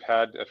 Wellard, we've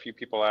had a few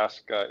people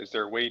ask, is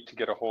there a way to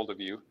get a hold of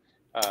you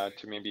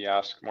to maybe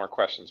ask more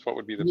questions? What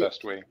would be the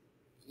best way?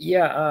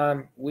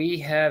 Yeah, we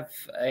have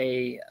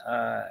a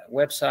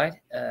website,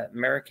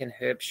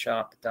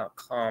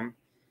 AmericanHerbShoppe.com.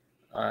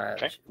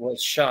 Well,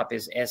 shop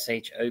is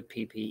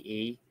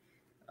SHOPPE.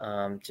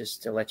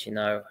 Just to let you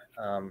know,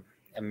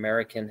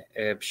 American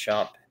Herb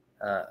Shoppe.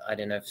 I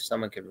don't know if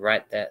someone could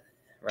write that.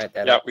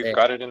 Yeah, we've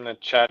got it in the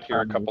chat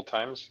here a couple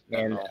times.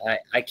 And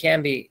I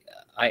can be.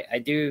 I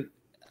do.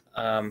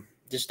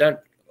 Just don't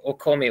all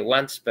call me at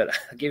once, but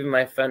I'll give you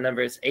my phone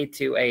number. It's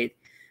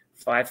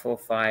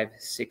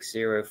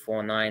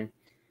 828-545-6049.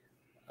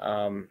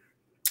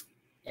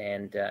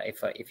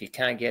 If you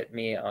can't get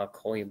me, I'll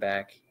call you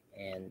back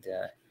and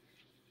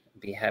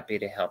be happy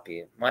to help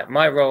you.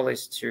 My role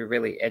is to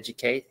really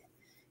educate.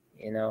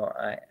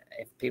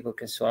 If people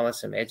can swallow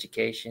some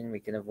education, we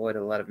can avoid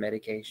a lot of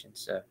medication.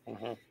 So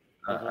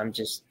I'm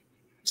just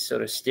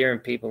sort of steering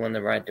people in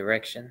the right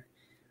direction.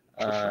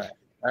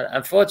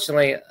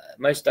 Unfortunately,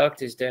 most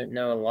doctors don't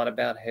know a lot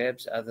about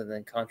herbs other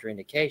than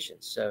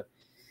contraindications.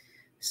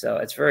 So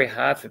it's very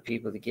hard for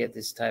people to get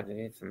this type of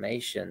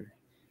information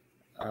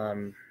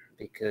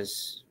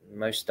because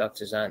most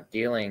doctors aren't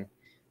dealing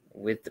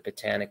with the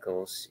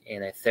botanicals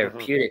in a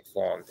therapeutic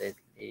form. They're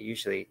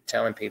usually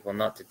telling people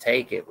not to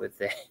take it with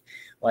the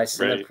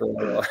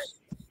lisinopril or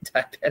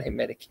diabetic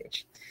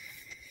medication.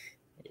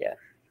 Yeah.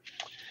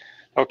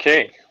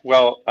 Okay.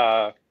 Well,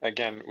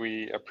 again,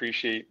 we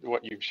appreciate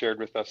what you've shared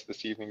with us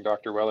this evening,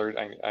 Dr. Wellard.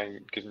 I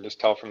can just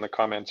tell from the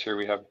comments here,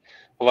 we have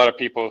a lot of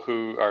people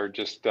who are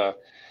just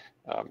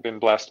been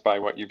blessed by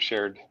what you've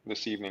shared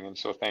this evening. And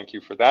so thank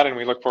you for that. And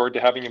we look forward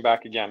to having you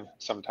back again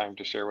sometime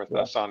to share with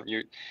us on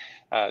you.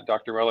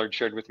 Dr. Wellard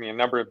shared with me a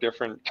number of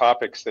different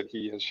topics that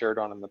he has shared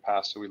on in the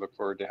past. So we look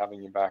forward to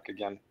having you back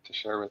again to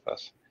share with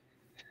us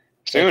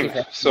soon.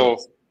 So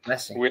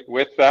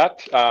with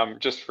that,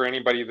 just for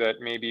anybody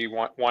that may be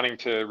wanting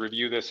to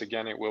review this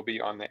again, it will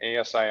be on the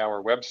ASI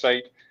Hour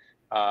website.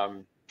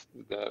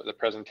 The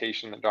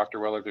presentation that Dr.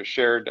 Wellard has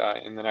shared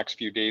in the next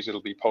few days,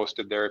 it'll be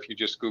posted there. If you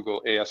just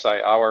Google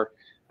ASI Hour,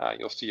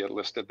 you'll see it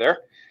listed there.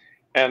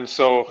 And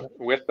so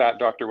with that,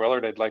 Dr.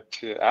 Wellard, I'd like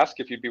to ask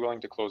if you'd be willing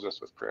to close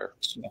us with prayer.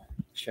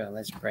 Sure.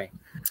 Let's pray.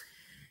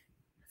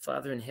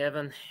 Father in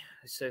heaven,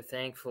 we're so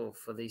thankful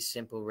for these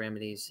simple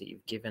remedies that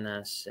you've given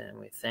us. And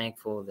we're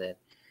thankful that,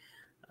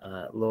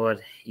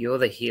 Lord, you're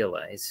the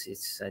healer. I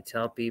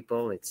tell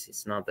people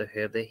it's not the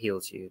herb that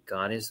heals you.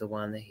 God is the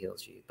one that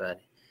heals you.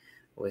 But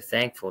we're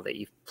thankful that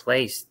you've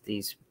placed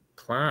these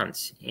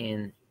plants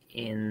in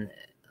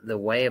the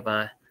way of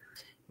our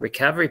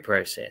recovery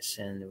process.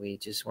 And we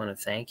just want to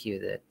thank you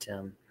that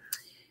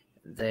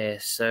they're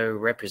so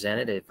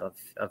representative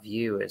of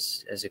you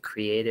as a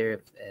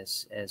creator,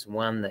 as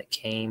one that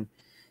came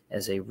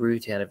as a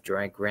root out of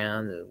dry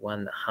ground, the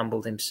one that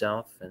humbled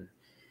himself, and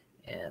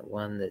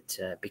one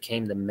that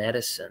became the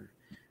medicine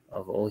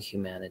of all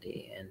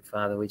humanity. And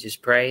Father, we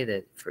just pray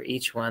that for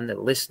each one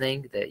that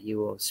listening, that you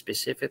will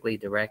specifically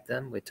direct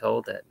them. We're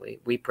told that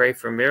we pray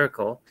for a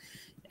miracle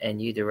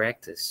and you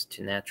direct us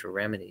to natural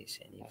remedies.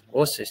 And you've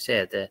also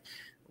said that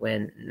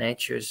when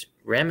nature's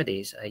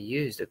remedies are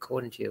used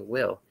according to your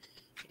will,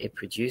 it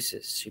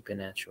produces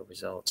supernatural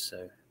results.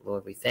 So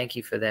Lord, we thank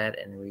you for that.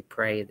 And we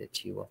pray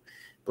that you will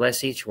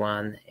bless each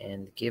one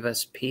and give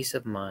us peace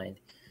of mind,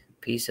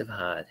 peace of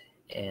heart,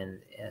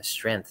 and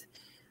strength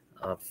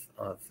of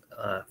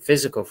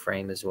physical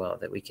frame as well,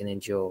 that we can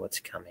endure what's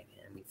coming.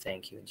 And And we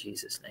thank you in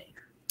Jesus' name.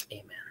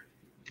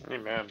 Amen.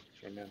 Amen.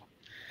 Amen.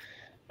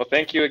 Well,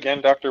 thank you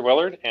again, Dr.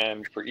 Wellard,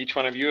 and for each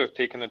one of you who have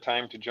taken the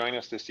time to join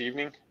us this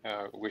evening.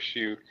 Wish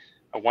you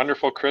a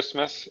wonderful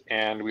Christmas,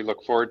 and we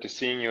look forward to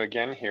seeing you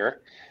again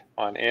here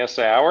on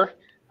ASI Hour.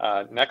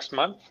 Next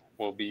month,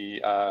 we'll be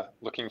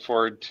looking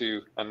forward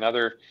to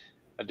another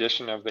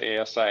edition of the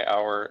ASI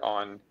Hour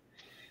on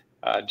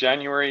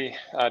January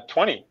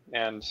 20,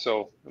 and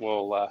so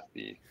we'll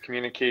be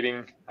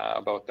communicating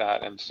about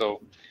that. And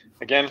so,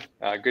 again,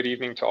 good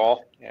evening to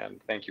all,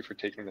 and thank you for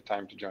taking the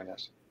time to join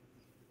us.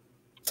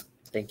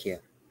 Thank you.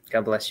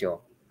 God bless you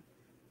all.